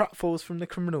 No pratfalls from the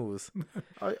criminals.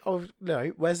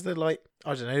 Where's the,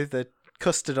 the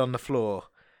custard on the floor?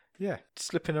 Yeah.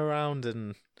 Slipping around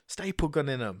and staple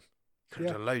gunning them. Could have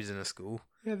Yeah. done loads in a school.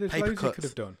 Yeah, there's Paper loads cuts. they could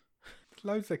have done.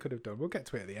 Loads they could have done. We'll get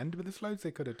to it at the end, but there's loads they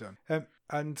could have done.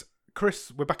 And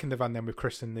Chris, we're back in the van then with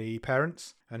Chris and the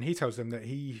parents, and he tells them that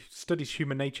he studies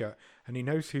human nature and he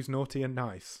knows who's naughty and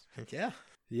nice. Yeah.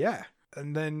 Yeah.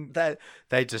 And then The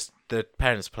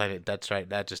parents playing it dead straight.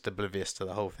 They're just oblivious to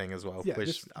the whole thing as well. Yeah,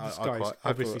 which this I guy's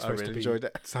obviously thought I supposed really to be enjoyed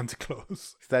it. Santa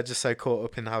Claus. They're just so caught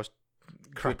up in how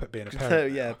Crap at being a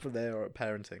parent. yeah, they are at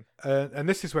parenting. And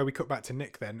this is where we cut back to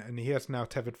Nick then, and he has now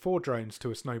tethered 4 drones to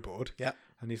a snowboard. Yeah.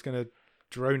 And he's going to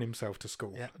drone himself to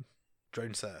school. Yeah.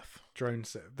 Drone surf. Drone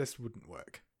surf. This wouldn't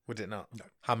work. Would it not? No.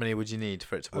 How many would you need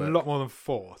for it to A work? lot more than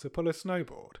 4 to pull a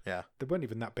snowboard. Yeah. They weren't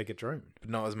even that big a drone. But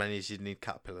not as many as you'd need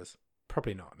caterpillars.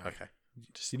 Probably not. No. Okay.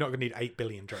 You're not going to need 8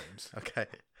 billion drones. Okay.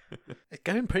 It's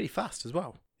going pretty fast as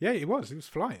well. Yeah, it was. It was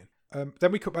flying.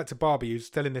 Then we cut back to Barbie, who's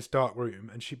still in this dark room,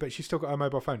 and she's still got her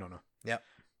mobile phone on her. Yep.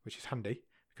 Which is handy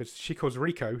because she calls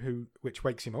Rico, which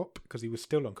wakes him up because he was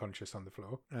still unconscious on the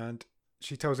floor, and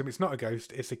she tells him it's not a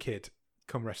ghost, it's a kid.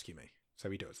 Come rescue me. So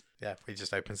he does. Yeah, he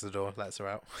just opens the door, lets her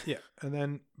out. Yeah, and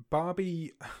then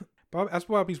Barbie, as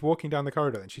Barbie's walking down the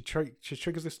corridor, then she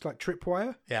triggers this like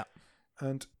tripwire. Yeah.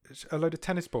 And a load of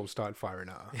tennis balls started firing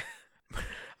at her.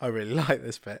 I really like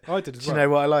this bit. I did as Do you well. know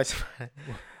what I liked about it?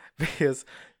 Because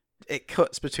it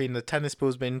cuts between the tennis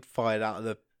balls being fired out of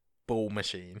the ball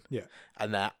machine. Yeah.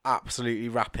 And they're absolutely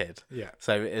rapid. Yeah.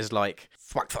 So it is like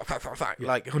thwack, thwack, thwack, thwack, thwack, Yeah.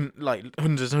 like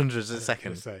hundreds a I was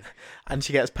second. gonna say. And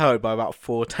she gets powered by about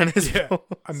 4 tennis Yeah. balls.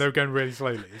 And they're going really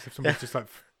slowly, as if somebody's just like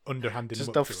underhanding just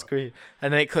them up off to her. screen.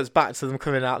 And then it cuts back to them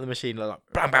coming out of the machine like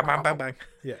bang, bang, bang, bang, bang.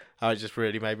 Yeah. Oh, it just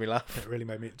really made me laugh. It really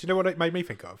made me... Do you know what it made me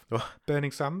think of? What?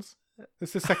 Burning Sands.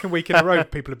 It's the second week in a row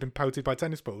people have been pelted by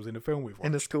tennis balls in a film we've watched.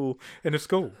 In a school. In a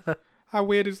school. How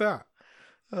weird is that?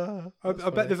 I bet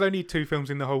funny. there's only 2 films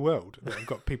in the whole world that have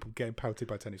got people getting pelted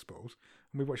by tennis balls,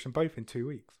 and we watched them both in 2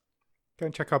 weeks. Go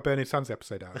and check our Burning Sands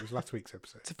episode out. It was last week's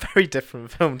episode. It's a very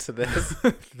different film to this.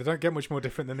 They don't get much more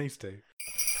different than these two.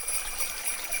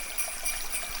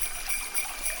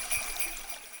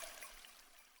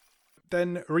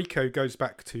 Then Rico goes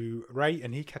back to Ray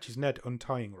and he catches Ned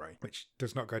untying Ray, which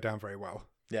does not go down very well.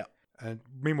 Yeah. And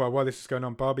meanwhile, while this is going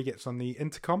on, Barbie gets on the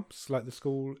intercoms, like the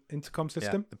school intercom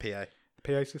system, the PA.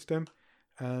 the PA system,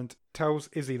 and tells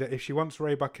Izzy that if she wants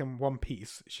Ray back in one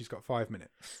piece, she's got 5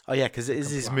 minutes. Oh, yeah, because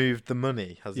Izzy's Comply. moved the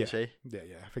money, hasn't Yeah. she?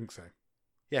 Yeah, I think so.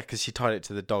 Yeah, because she tied it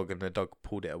to the dog and the dog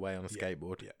pulled it away on a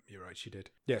skateboard. Yeah, you're right, she did.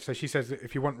 Yeah, so she says that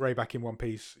if you want Ray back in one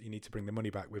piece, you need to bring the money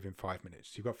back within 5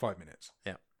 minutes. You've got 5 minutes.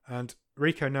 Yeah. And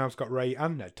Rico now's got Ray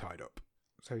and Ned tied up.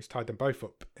 So he's tied them both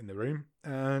up in the room,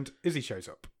 and Izzy shows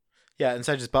up. Yeah, and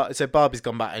so so Barbie's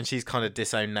gone back and she's kind of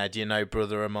disowned Ned,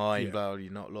 brother of mine, Yeah. blah,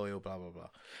 you're not loyal, blah, blah, blah.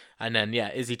 And then,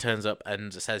 Izzy turns up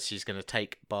and says she's going to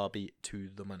take Barbie to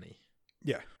the money.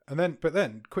 Yeah, but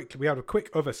then quickly we have a quick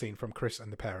other scene from Chris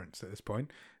and the parents at this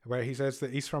point, where he says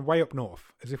that he's from way up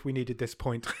north, as if we needed this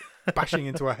point bashing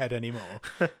into our head anymore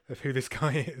of who this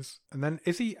guy is. And then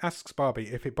Izzy asks Barbie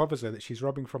if it bothers her that she's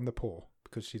robbing from the poor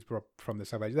because she's robbed from the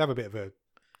salvation. They have a bit of a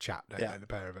chat, don't they, the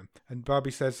pair of them. And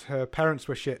Barbie says her parents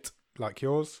were shit like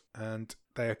yours, and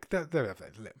they have a little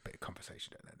bit of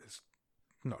conversation, don't they? There's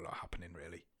not a lot happening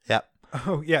really. Yep.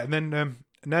 Oh yeah, and then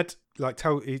Ned's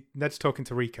talking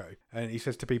to Rico, and he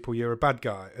says to people, "You're a bad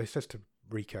guy." He says to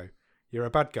Rico, "You're a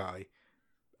bad guy,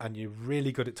 and you're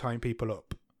really good at tying people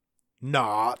up."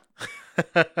 Not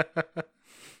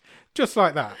just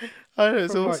like that. I know,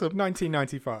 it's From, awesome.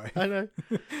 1995. I know.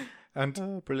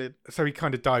 And brilliant. so he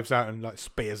kind of dives out and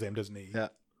spears him, doesn't he? Yeah.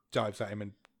 Dives at him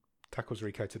and tackles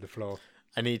Rico to the floor.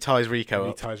 And he ties Rico And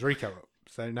he up. ties Rico up.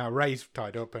 So now Ray's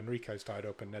tied up and Rico's tied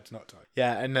up and Ned's not tied.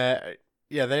 Yeah, and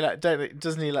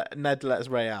doesn't he Ned lets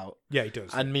Ray out? Yeah, he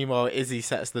does. And meanwhile, Izzy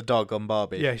sets the dog on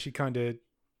Barbie. Yeah, she kind of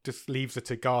just leaves her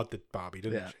to guard the Barbie,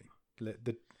 doesn't Yeah.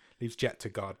 she? Leaves Jet to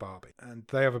guard Barbie. And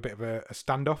they have a bit of a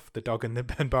standoff, the dog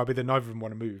and Barbie. That neither of them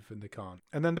want to move and they can't.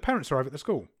 And then the parents arrive at the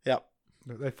school. Yep.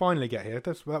 They finally get here.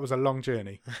 That was a long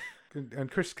journey.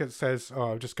 And Chris says,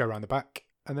 "Oh, I'll just go around the back."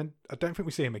 And then I don't think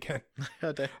we see him again.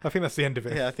 I think that's the end of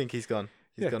it. Yeah, I think he's gone.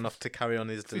 He's gone off to carry on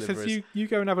his He deliveries. says, you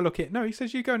go and have a look at... No, he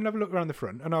says, you go and have a look around the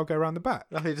front and I'll go around the back.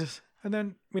 No, he just... And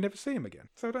then we never see him again.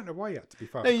 So I don't know why he had to be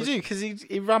fast. No, you do, because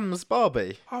he rams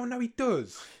Barbie. Oh, no, he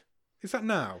does. Is that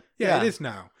now? Yeah. Yeah, it is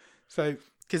now. So...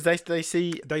 Because they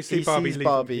see Barbie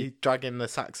Barbie dragging the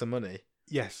sacks of money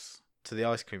Yes. to the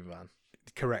ice cream van.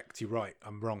 Correct, you're right.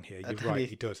 I'm wrong here. You're And then right,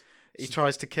 he does. He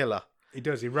tries to kill her. He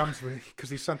does. He rams... Because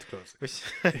he's Santa Claus. Which,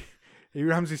 He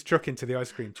rams his truck into the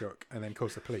ice cream truck and then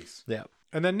calls the police. yeah.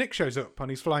 And then Nick shows up on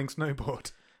his flying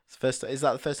snowboard. Is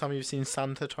that the first time you've seen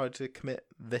Santa try to commit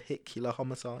vehicular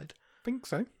homicide? I think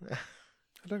so.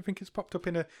 I don't think it's popped up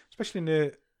especially in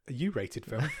a U-rated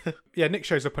film. Yeah, Nick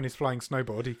shows up on his flying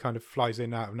snowboard. He kind of flies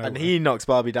in out of nowhere. And he knocks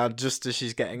Barbie down just as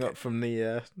she's getting up from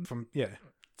the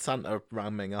Santa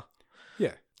ramming her.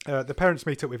 Yeah. The parents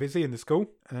meet up with Izzy in the school,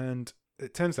 and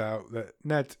it turns out that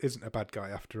Ned isn't a bad guy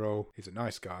after all. He's a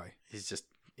nice guy. He's just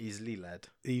easily led.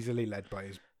 Easily led by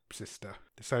his sister.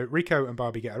 So Rico and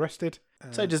Barbie get arrested.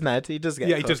 So does Ned. He does get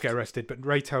Yeah, he cooked. does get arrested, but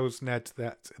Ray tells Ned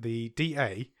that the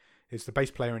DA is the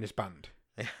bass player in his band.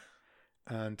 Yeah.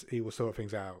 And he will sort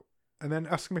things out. And then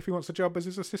ask him if he wants a job as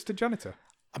his assistant janitor.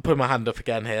 I'm putting my hand up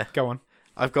again here. Go on.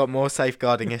 I've got more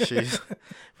safeguarding issues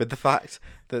with the fact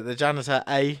that the janitor,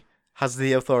 A, has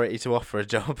the authority to offer a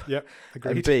job. Yep,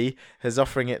 agreed. And B, is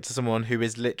offering it to someone who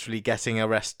is literally getting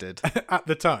arrested At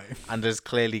the time. and has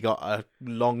clearly got a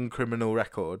long criminal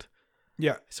record.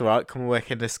 Yeah. It's all right, come and work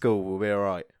in this school, we'll be all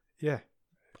right. Yeah.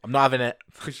 I'm not having it.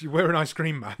 Because you were an ice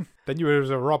cream man. Then you were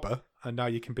a robber, and now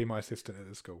you can be my assistant at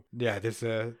the school. Yeah, there's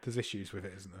issues with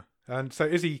it, isn't there? And so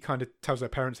Izzy kind of tells her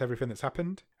parents everything that's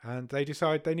happened, and they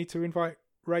decide they need to invite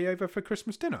Ray over for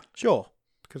Christmas dinner. Sure.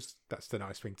 Because that's the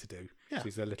nice thing to do. Yeah.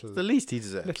 He's a little... It's the least he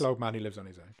deserves. Little old man who lives on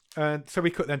his own. And so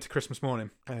we cut then to Christmas morning,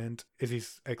 and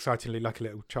Izzy's excitingly, like a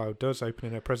little child does,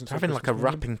 opening her presents. They're having like a Christmas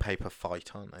morning. wrapping paper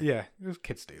fight, aren't they? Yeah,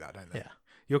 kids do that, don't they? Yeah.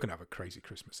 You're going to have a crazy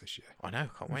Christmas this year. I know,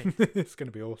 can't wait. It's going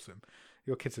to be awesome.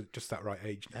 Your kids are just that right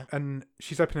age now. Yeah. And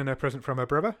she's opening her present from her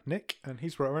brother, Nick, and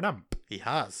he's brought her an amp. He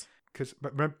has.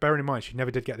 But bearing in mind, she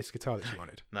never did get this guitar that she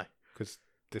wanted. No. Because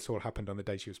this all happened on the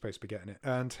day she was supposed to be getting it.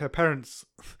 And her parents,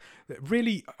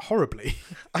 really horribly...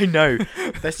 I know.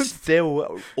 They're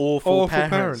still awful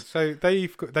parents. So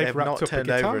they've They've wrapped not up turned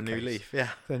a guitar over a case. new leaf. Yeah.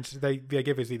 Then they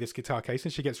give Izzy this guitar case,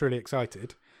 and she gets really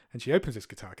excited. And she opens this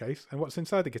guitar case, and what's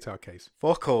inside the guitar case?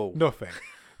 Fuck all. Nothing.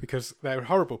 Because they're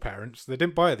horrible parents. They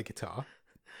didn't buy her the guitar.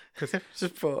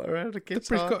 Just bought her out a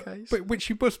guitar case. But which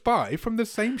you must buy from the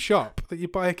same shop that you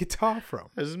buy a guitar from.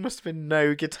 There must have been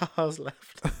no guitars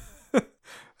left.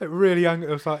 It really, it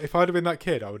was like, if I'd have been that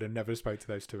kid, I would have never spoke to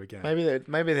those two again.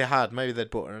 Maybe they had. Maybe they'd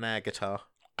bought her an air guitar.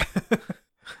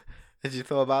 Did you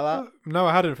thought about that? No,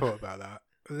 I hadn't thought about that.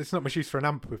 It's not much use for an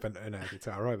amp with an air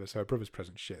guitar either, so her brother's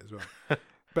present shit as well.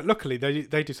 But luckily,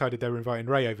 they decided they were inviting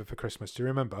Ray over for Christmas, do you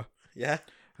remember? Yeah.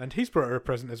 And he's brought her a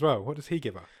present as well. What does he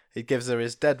give her? He gives her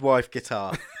his dead wife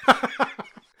guitar.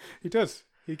 He does.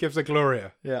 He gives her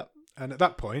Gloria. Yeah. And at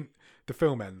that point, the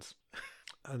film ends.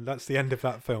 And that's the end of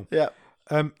that film. Yeah.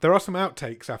 There are some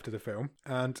outtakes after the film,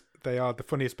 and they are the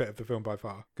funniest bit of the film by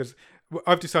far. Because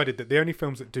I've decided that the only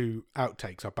films that do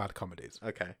outtakes are bad comedies.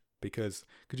 Okay. Because,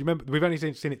 could you remember, we've only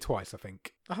seen it twice, I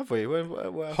think. Have we? Where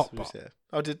else Hot did we Bot. see it?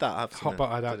 Oh, did that have some?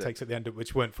 Hotbot had outtakes at the end,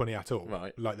 which weren't funny at all,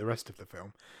 Right. like the rest of the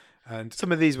film. And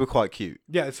some of these were quite cute.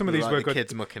 yeah, some of these Like were the good.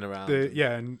 kids mucking around.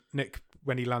 And Nick,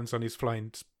 when he lands on his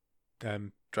flying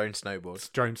drone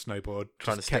snowboard. drone snowboard,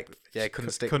 Trying just to stick. Yeah,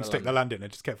 couldn't stick the landing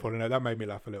and just kept falling out. That made me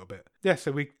laugh a little bit. Yeah,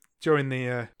 so during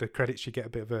the credits, you get a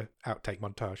bit of a outtake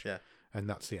montage. Yeah. And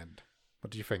that's the end. What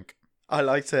do you think? I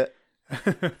liked it.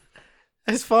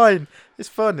 It's fine. It's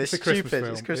fun. It's a Christmas stupid.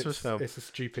 film. It's a Christmas film. It's a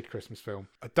stupid Christmas film.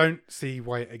 I don't see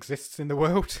why it exists in the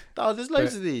world. Oh, there's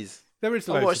loads of these. There is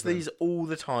I loads watch of them. these all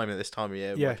the time at this time of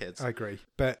year with Yeah, my kids. I agree.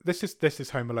 But this is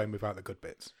Home Alone without the good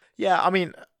bits. Yeah, I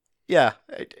mean, yeah,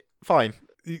 fine.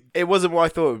 You- It wasn't what I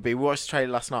thought it would be. We watched the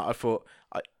trailer last night.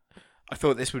 I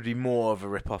thought this would be more of a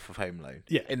rip-off of Home Alone.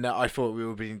 Yeah. In that I thought we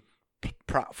would be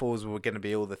pratfalls were going to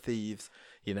be all the thieves.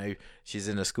 You know, she's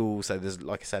in a school, so there's,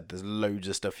 like I said, there's loads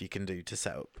of stuff you can do to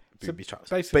set up booby traps.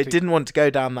 But basically- it didn't want to go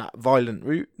down that violent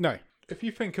route. No. If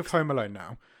you think of Home Alone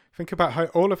now, think about how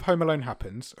all of Home Alone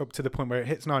happens up to the point where it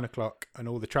hits 9 o'clock and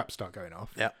all the traps start going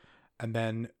off. Yeah. And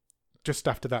then just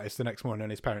after that, it's the next morning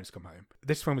and his parents come home.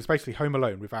 This film is basically Home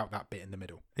Alone without that bit in the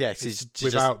middle. Yeah, It's she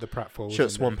without just the pratfalls.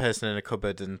 shuts and one person in a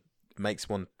cupboard and makes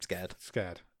one scared.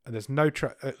 scared. And there's no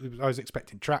I was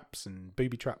expecting traps and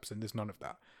booby traps, and there's none of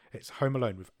that. It's Home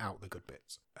Alone without the good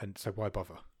bits. And so why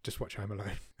bother? Just watch Home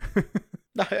Alone.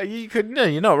 No,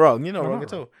 you're not wrong. You're not I'm wrong not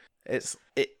at wrong. all. It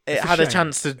It's had a shame.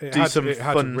 chance to It do had, some it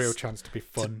had fun a real chance to be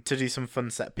fun. to do some fun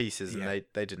set pieces, and Yeah.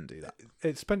 they didn't do that.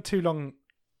 It spent too long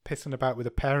pissing about with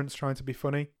the parents trying to be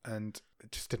funny, and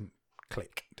it just didn't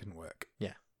click. It didn't work.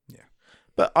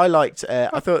 But I liked.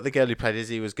 I thought the girl who played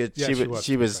Izzy was good. Yeah, she to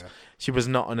be was fair. she was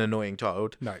not an annoying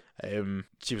child. No.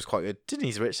 She was quite good.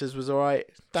 Denise Richards was all right.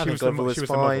 Danny was Glover the, was she was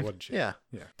the mother, fine. wasn't she? Yeah,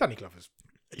 Yeah. Danny Glover's.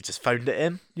 he just phoned it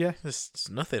in. Yeah. It's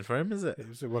nothing for him, is it?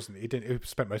 It wasn't. He didn't. He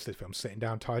spent most of the film sitting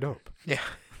down, tied up. Yeah.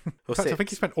 In Or fact, I six. think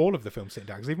he spent all of the film sitting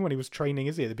down, because even when he was training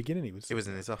Izzy at the beginning, he was. It was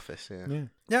in his office. Yeah. Yeah.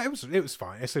 Yeah. It was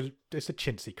fine. It's a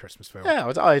chintzy Christmas film. Yeah,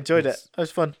 I enjoyed it. It's- It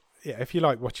was fun. Yeah. If you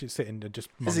like watching it sitting and just.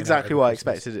 It's mumming out exactly over what I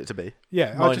Christmas. expected it to be.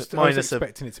 Yeah. I was minus a-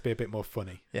 expecting it to be a bit more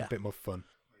funny. Yeah. A bit more fun.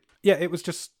 Yeah. It was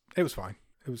fine.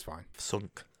 It was fine.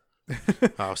 Sunk.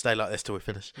 I'll stay like this till we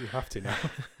finish. You have to now.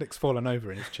 Nick's fallen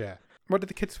over in his chair. What did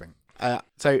the kids think?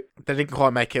 So they didn't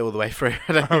quite make it all the way through.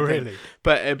 I don't Oh, think.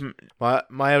 really?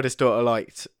 But my eldest daughter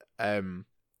liked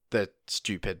the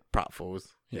stupid pratfalls.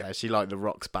 Yeah, she liked the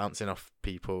rocks bouncing off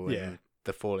people and Yeah.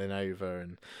 the falling over,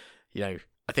 and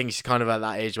I think she's kind of at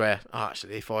that age where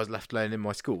actually, if I was left alone in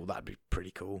my school, that'd be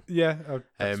pretty cool. Yeah.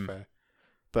 That's fair.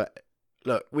 But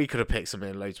look, we could have picked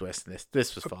something loads worse than this.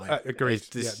 This was fine. Agreed.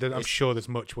 It's, I'm sure there's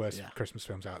much worse yeah. Christmas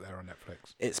films out there on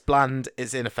Netflix. it's bland.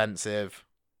 It's inoffensive.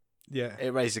 Yeah.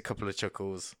 It raised a couple of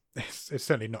chuckles. It's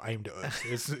certainly not aimed at us.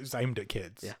 It's aimed at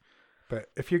kids. Yeah. But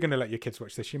if you're going to let your kids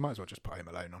watch this, you might as well just put Home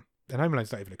Alone on. And Home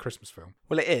Alone's not even a Christmas film.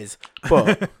 Well, it is,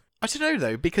 but I don't know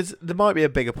though, because there might be a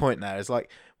bigger point there. It's like,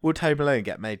 would Home Alone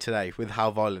get made today with how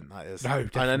violent that is? No, And I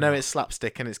definitely know not. it's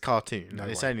slapstick and it's cartoon. No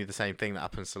and it's way. only the same thing that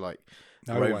happens to like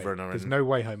No way. Roadrunner. There's And, no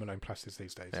way Home Alone plastics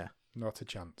these days. Yeah. Not a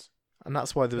chance. and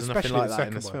that's why there was Especially nothing like the that in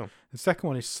second this one. film. The second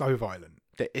one is so violent.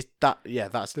 That's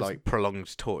There's- like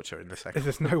prolonged torture in the second.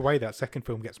 There's no way that second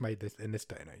film gets made in this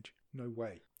day and age. No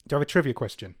way. Do you have a trivia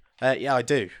question? Yeah, I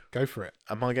do. Go for it.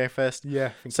 Am I going first? Yeah.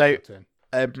 I think So- it's your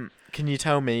turn. Can you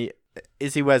tell me?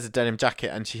 Izzy wears a denim jacket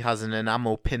and she has an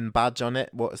enamel pin badge on it.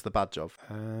 What is the badge of?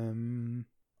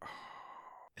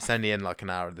 It's only in like an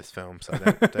hour of this film, so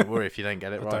don't worry if you don't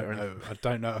get it I right. don't know. I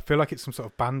don't know. I feel like it's some sort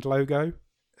of band logo.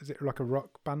 Is it like a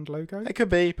rock band logo? It could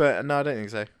be, but no, I don't think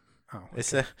so. Oh,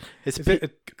 It's okay. it's Is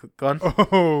it gone.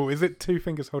 Oh, is it two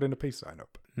fingers holding a peace sign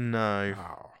up? No,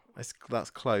 Oh, that's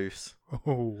close,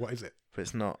 oh, what is it? but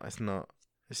it's not.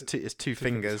 It's two Two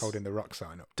fingers holding the rock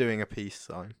sign up. doing a peace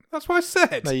sign. That's what I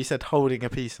said. No, you said holding a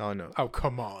peace sign up. Oh,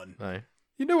 come on. No,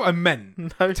 You know what I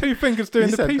meant. no. Two fingers doing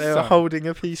You the said peace they were sign. holding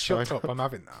a peace Shut sign up, I'm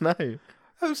having that. No,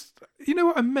 You know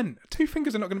what I meant. Two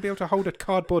fingers are not going to be able to hold a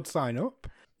cardboard sign up.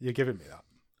 You're giving me that.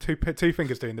 Two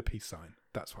fingers doing the peace sign.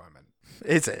 That's what I meant.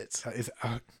 is it? That is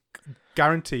a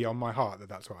guarantee on my heart that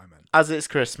that's what I meant. As it's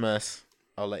Christmas,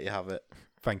 I'll let you have it.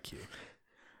 Thank you.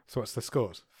 So what's the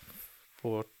scores?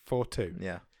 4-2.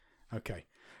 Yeah. Okay.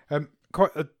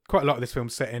 Quite a lot of this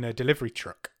film's set in a delivery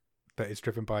truck that is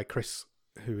driven by Chris,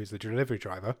 who is the delivery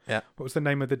driver. Yeah. What was the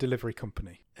name of the delivery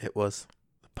company? It was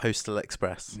the Postal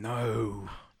Express. No.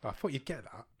 I thought you'd get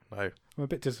that. No. I'm a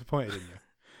bit disappointed in you.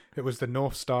 It was the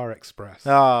North Star Express.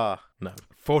 Ah, no.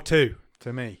 4-2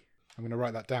 to me. I'm going to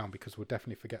write that down because we'll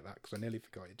definitely forget that because I nearly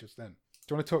forgot it just then.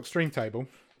 Do you want to talk stream table?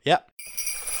 Yep.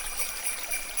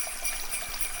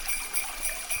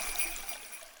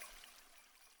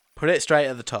 Put it straight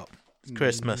at the top. It's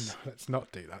Christmas. No, let's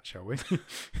not do that, shall we?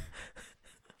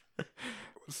 What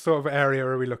sort of area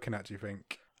are we looking at, do you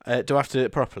think? Do I have to do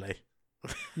it properly?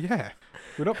 Yeah.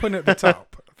 We're not putting it at the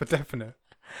top, for definite.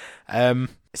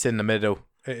 It's in the middle.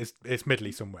 It's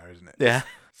middly somewhere, isn't it? Yeah.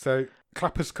 So,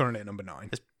 Clapper's currently at number 9.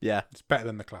 Yeah. It's better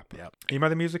than the Clapper. Yeah. Emo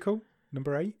the Musical,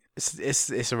 number 8.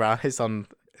 It's around. It's on.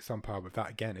 It's on par with that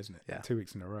again, isn't it? Yeah. 2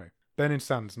 weeks in a row. Burning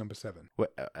Sands, number 7.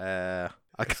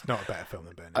 It's not a better film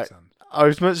than Burning Sands.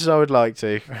 As much as I would like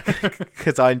to,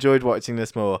 because I enjoyed watching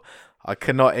this more, I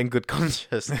cannot, in good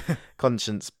conscience,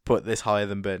 put this higher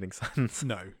than Burning Sands.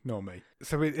 No, nor me.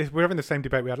 So we're having the same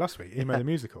debate we had last week. Emo the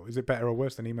Musical. Is it better or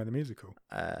worse than Emo the Musical?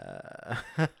 I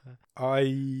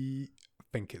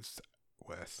think it's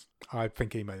worse. I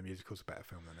think Emo the Musical is a better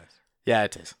film than this. Yeah,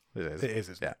 it is. It is. It is,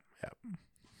 isn't it? Yeah.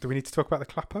 Do we need to talk about the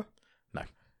Clapper? No.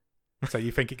 So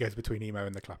you think it goes between Emo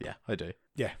and the Clapper? Yeah, I do.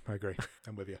 Yeah, I agree.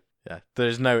 I'm with you. Yeah,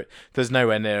 there's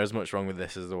nowhere near as much wrong with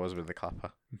this as there was with the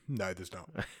Clapper. No, there's not.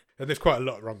 And there's quite a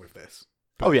lot wrong with this.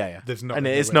 Oh yeah. There's not, and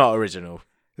it's not original.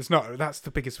 It's not. That's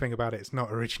the biggest thing about it. It's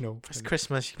not original. It's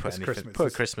Christmas. You put anything. Christmas.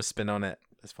 Put a Christmas spin on it.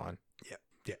 It's fine. Yeah.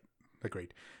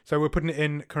 Agreed. So we're putting it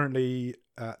in currently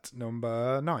at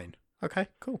number 9. Okay,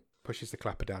 cool. Pushes the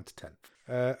Clapper down to 10.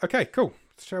 Okay, cool.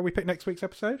 Shall we pick next week's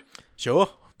episode? Sure.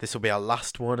 This will be our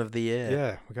last one of the year.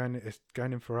 Yeah, it's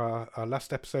going in for our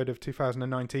last episode of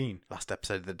 2019. Last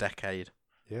episode of the decade.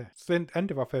 Yeah, it's the end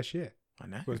of our first year. I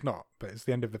know. Well, it's not, but it's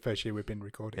the end of the first year we've been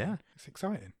recording. Yeah. It's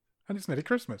exciting. And it's nearly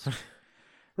Christmas.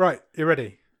 Right, you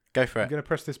ready? Go for I'm it. going to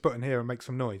press this button here and make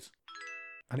some noise.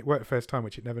 And it worked the first time,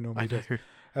 which it never normally does.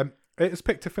 It has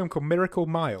picked a film called Miracle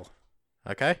Mile.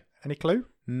 Okay. Any clue?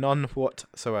 None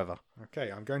whatsoever. Okay,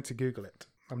 I'm going to Google it.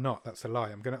 I'm not, that's a lie.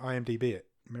 I'm going to IMDb it.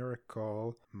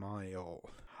 Miracle Mile.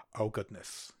 Oh,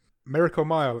 goodness. Miracle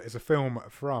Mile is a film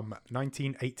from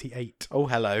 1988. Oh,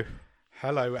 hello.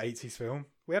 Hello, 80s film.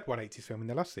 We had one 80s film in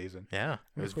the last season. Yeah.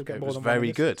 It was We'll get more than one very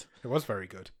this. good. It was very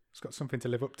good. It's got something to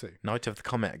live up to. Night of the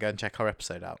Comet. Go and check our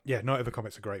episode out. Yeah, Night of the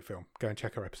Comet's a great film. Go and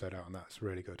check our episode out on that. It's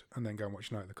really good. And then go and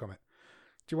watch Night of the Comet.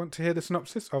 Do you want to hear the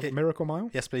synopsis of Miracle Mile?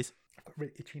 Yes, please. I've got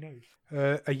really itchy nose.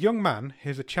 A young man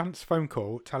hears a chance phone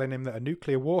call telling him that a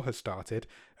nuclear war has started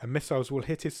and missiles will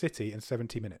hit his city in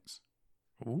 70 minutes.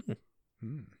 Ooh.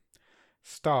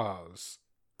 Stars.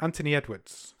 Anthony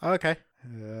Edwards. Oh, okay.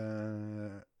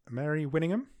 Mary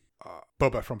Winningham.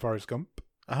 Bubba from Forrest Gump.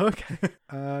 Oh, okay. Do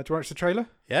you want to watch the trailer?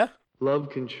 Yeah? Love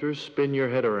can sure spin your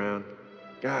head around.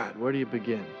 God, where do you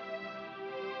begin?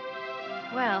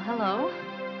 Well, hello.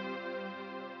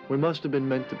 We must have been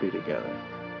meant to be together.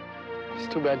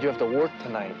 It's too bad you have to work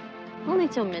tonight. Only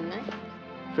till midnight.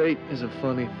 Fate is a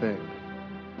funny thing.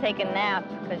 Take a nap,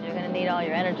 because you're going to need all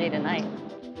your energy tonight.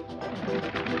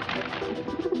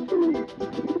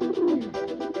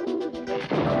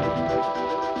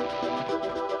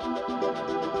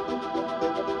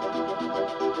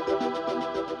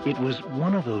 It was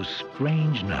one of those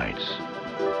strange nights.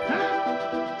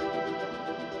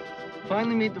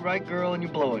 Finally meet the right girl and you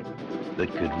blow it.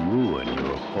 That could ruin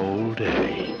your whole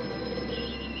day.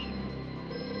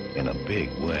 In a big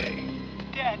way.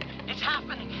 Dad, it's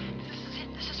happening. This is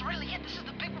it. This is really it. This is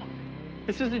the big one.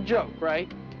 This is a joke,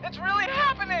 right? It's really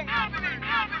happening. Happening.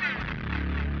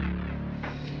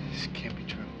 This can't be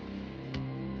true.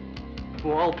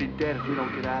 We'll all be dead if we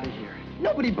don't get out of here.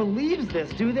 Nobody believes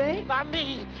this, do they? Not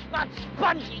me. Not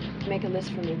Spongy. Make a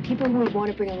list for me. People who would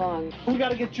want to bring along. We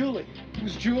gotta get Julie.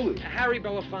 Who's Julie? Harry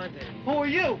Belafonte. Who are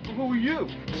you? Who are you?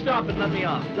 Stop and let me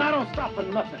off. I don't stop for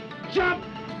nothing. Jump!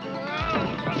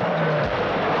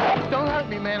 Don't hurt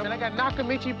me, man. I got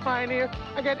Nakamichi Pioneer.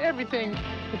 I got everything.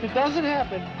 If it doesn't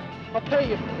happen, I'll tell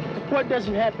you. What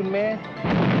doesn't happen, man?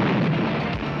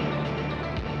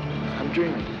 I'm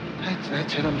dreaming.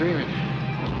 That's it, I'm dreaming.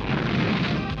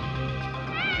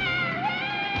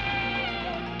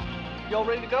 Y'all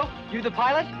ready to go? You the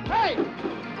pilot? Hey!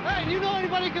 Hey, do you know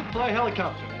anybody who can fly a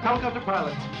helicopter? Helicopter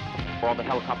pilots. All the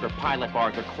helicopter pilot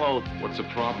bars are closed. What's the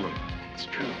problem? It's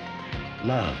true.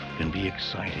 Love can be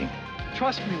exciting,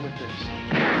 Trust me with this.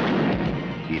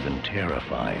 even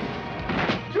terrifying,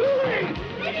 Julie!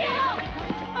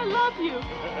 I love you.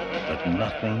 but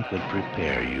nothing could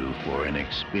prepare you for an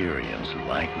experience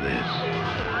like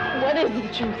this. What is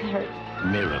the truth, Harry?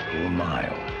 Miracle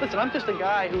Mile. Listen, I'm just a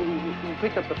guy who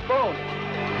picked up the phone.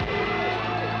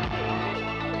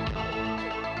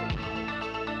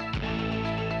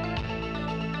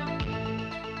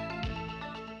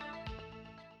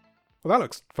 Well, that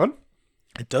looks fun.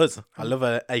 It does. I love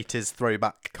a 80s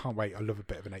throwback. Can't wait. I love a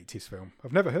bit of an 80s film.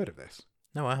 I've never heard of this,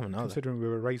 No, I haven't either. considering we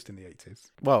were raised in the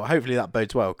 80s. Well, hopefully that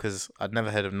bodes well, because I'd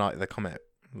never heard of Night of the Comet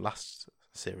last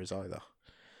series either.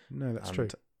 No, that's And true.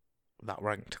 That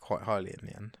ranked quite highly in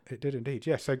the end. It did indeed.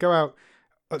 Yeah, so go out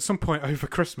at some point over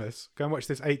Christmas, go and watch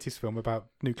this 80s film about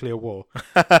nuclear war.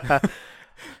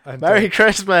 And, Merry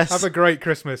Christmas! have a great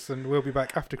Christmas, and we'll be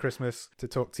back after Christmas to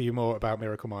talk to you more about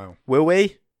Miracle Mile. Will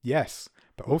we? Yes,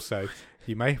 but also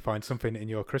you may find something in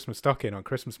your Christmas stocking on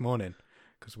Christmas morning,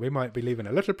 because we might be leaving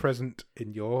a little present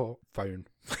in your phone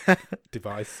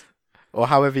device. Or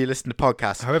however you listen to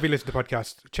podcasts. However you listen to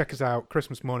podcasts, check us out.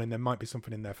 Christmas morning, there might be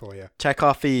something in there for you. Check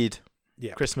our feed.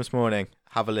 Yeah. Christmas morning.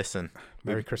 Have a listen.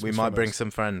 Merry Christmas We might from bring us. some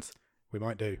friends. We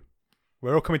might do.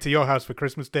 We're all coming to your house for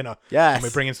Christmas dinner. Yes. And we're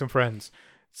bringing some friends.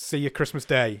 See you Christmas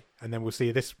Day, and then we'll see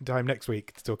you this time next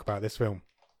week to talk about this film.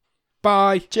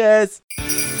 Bye. Cheers.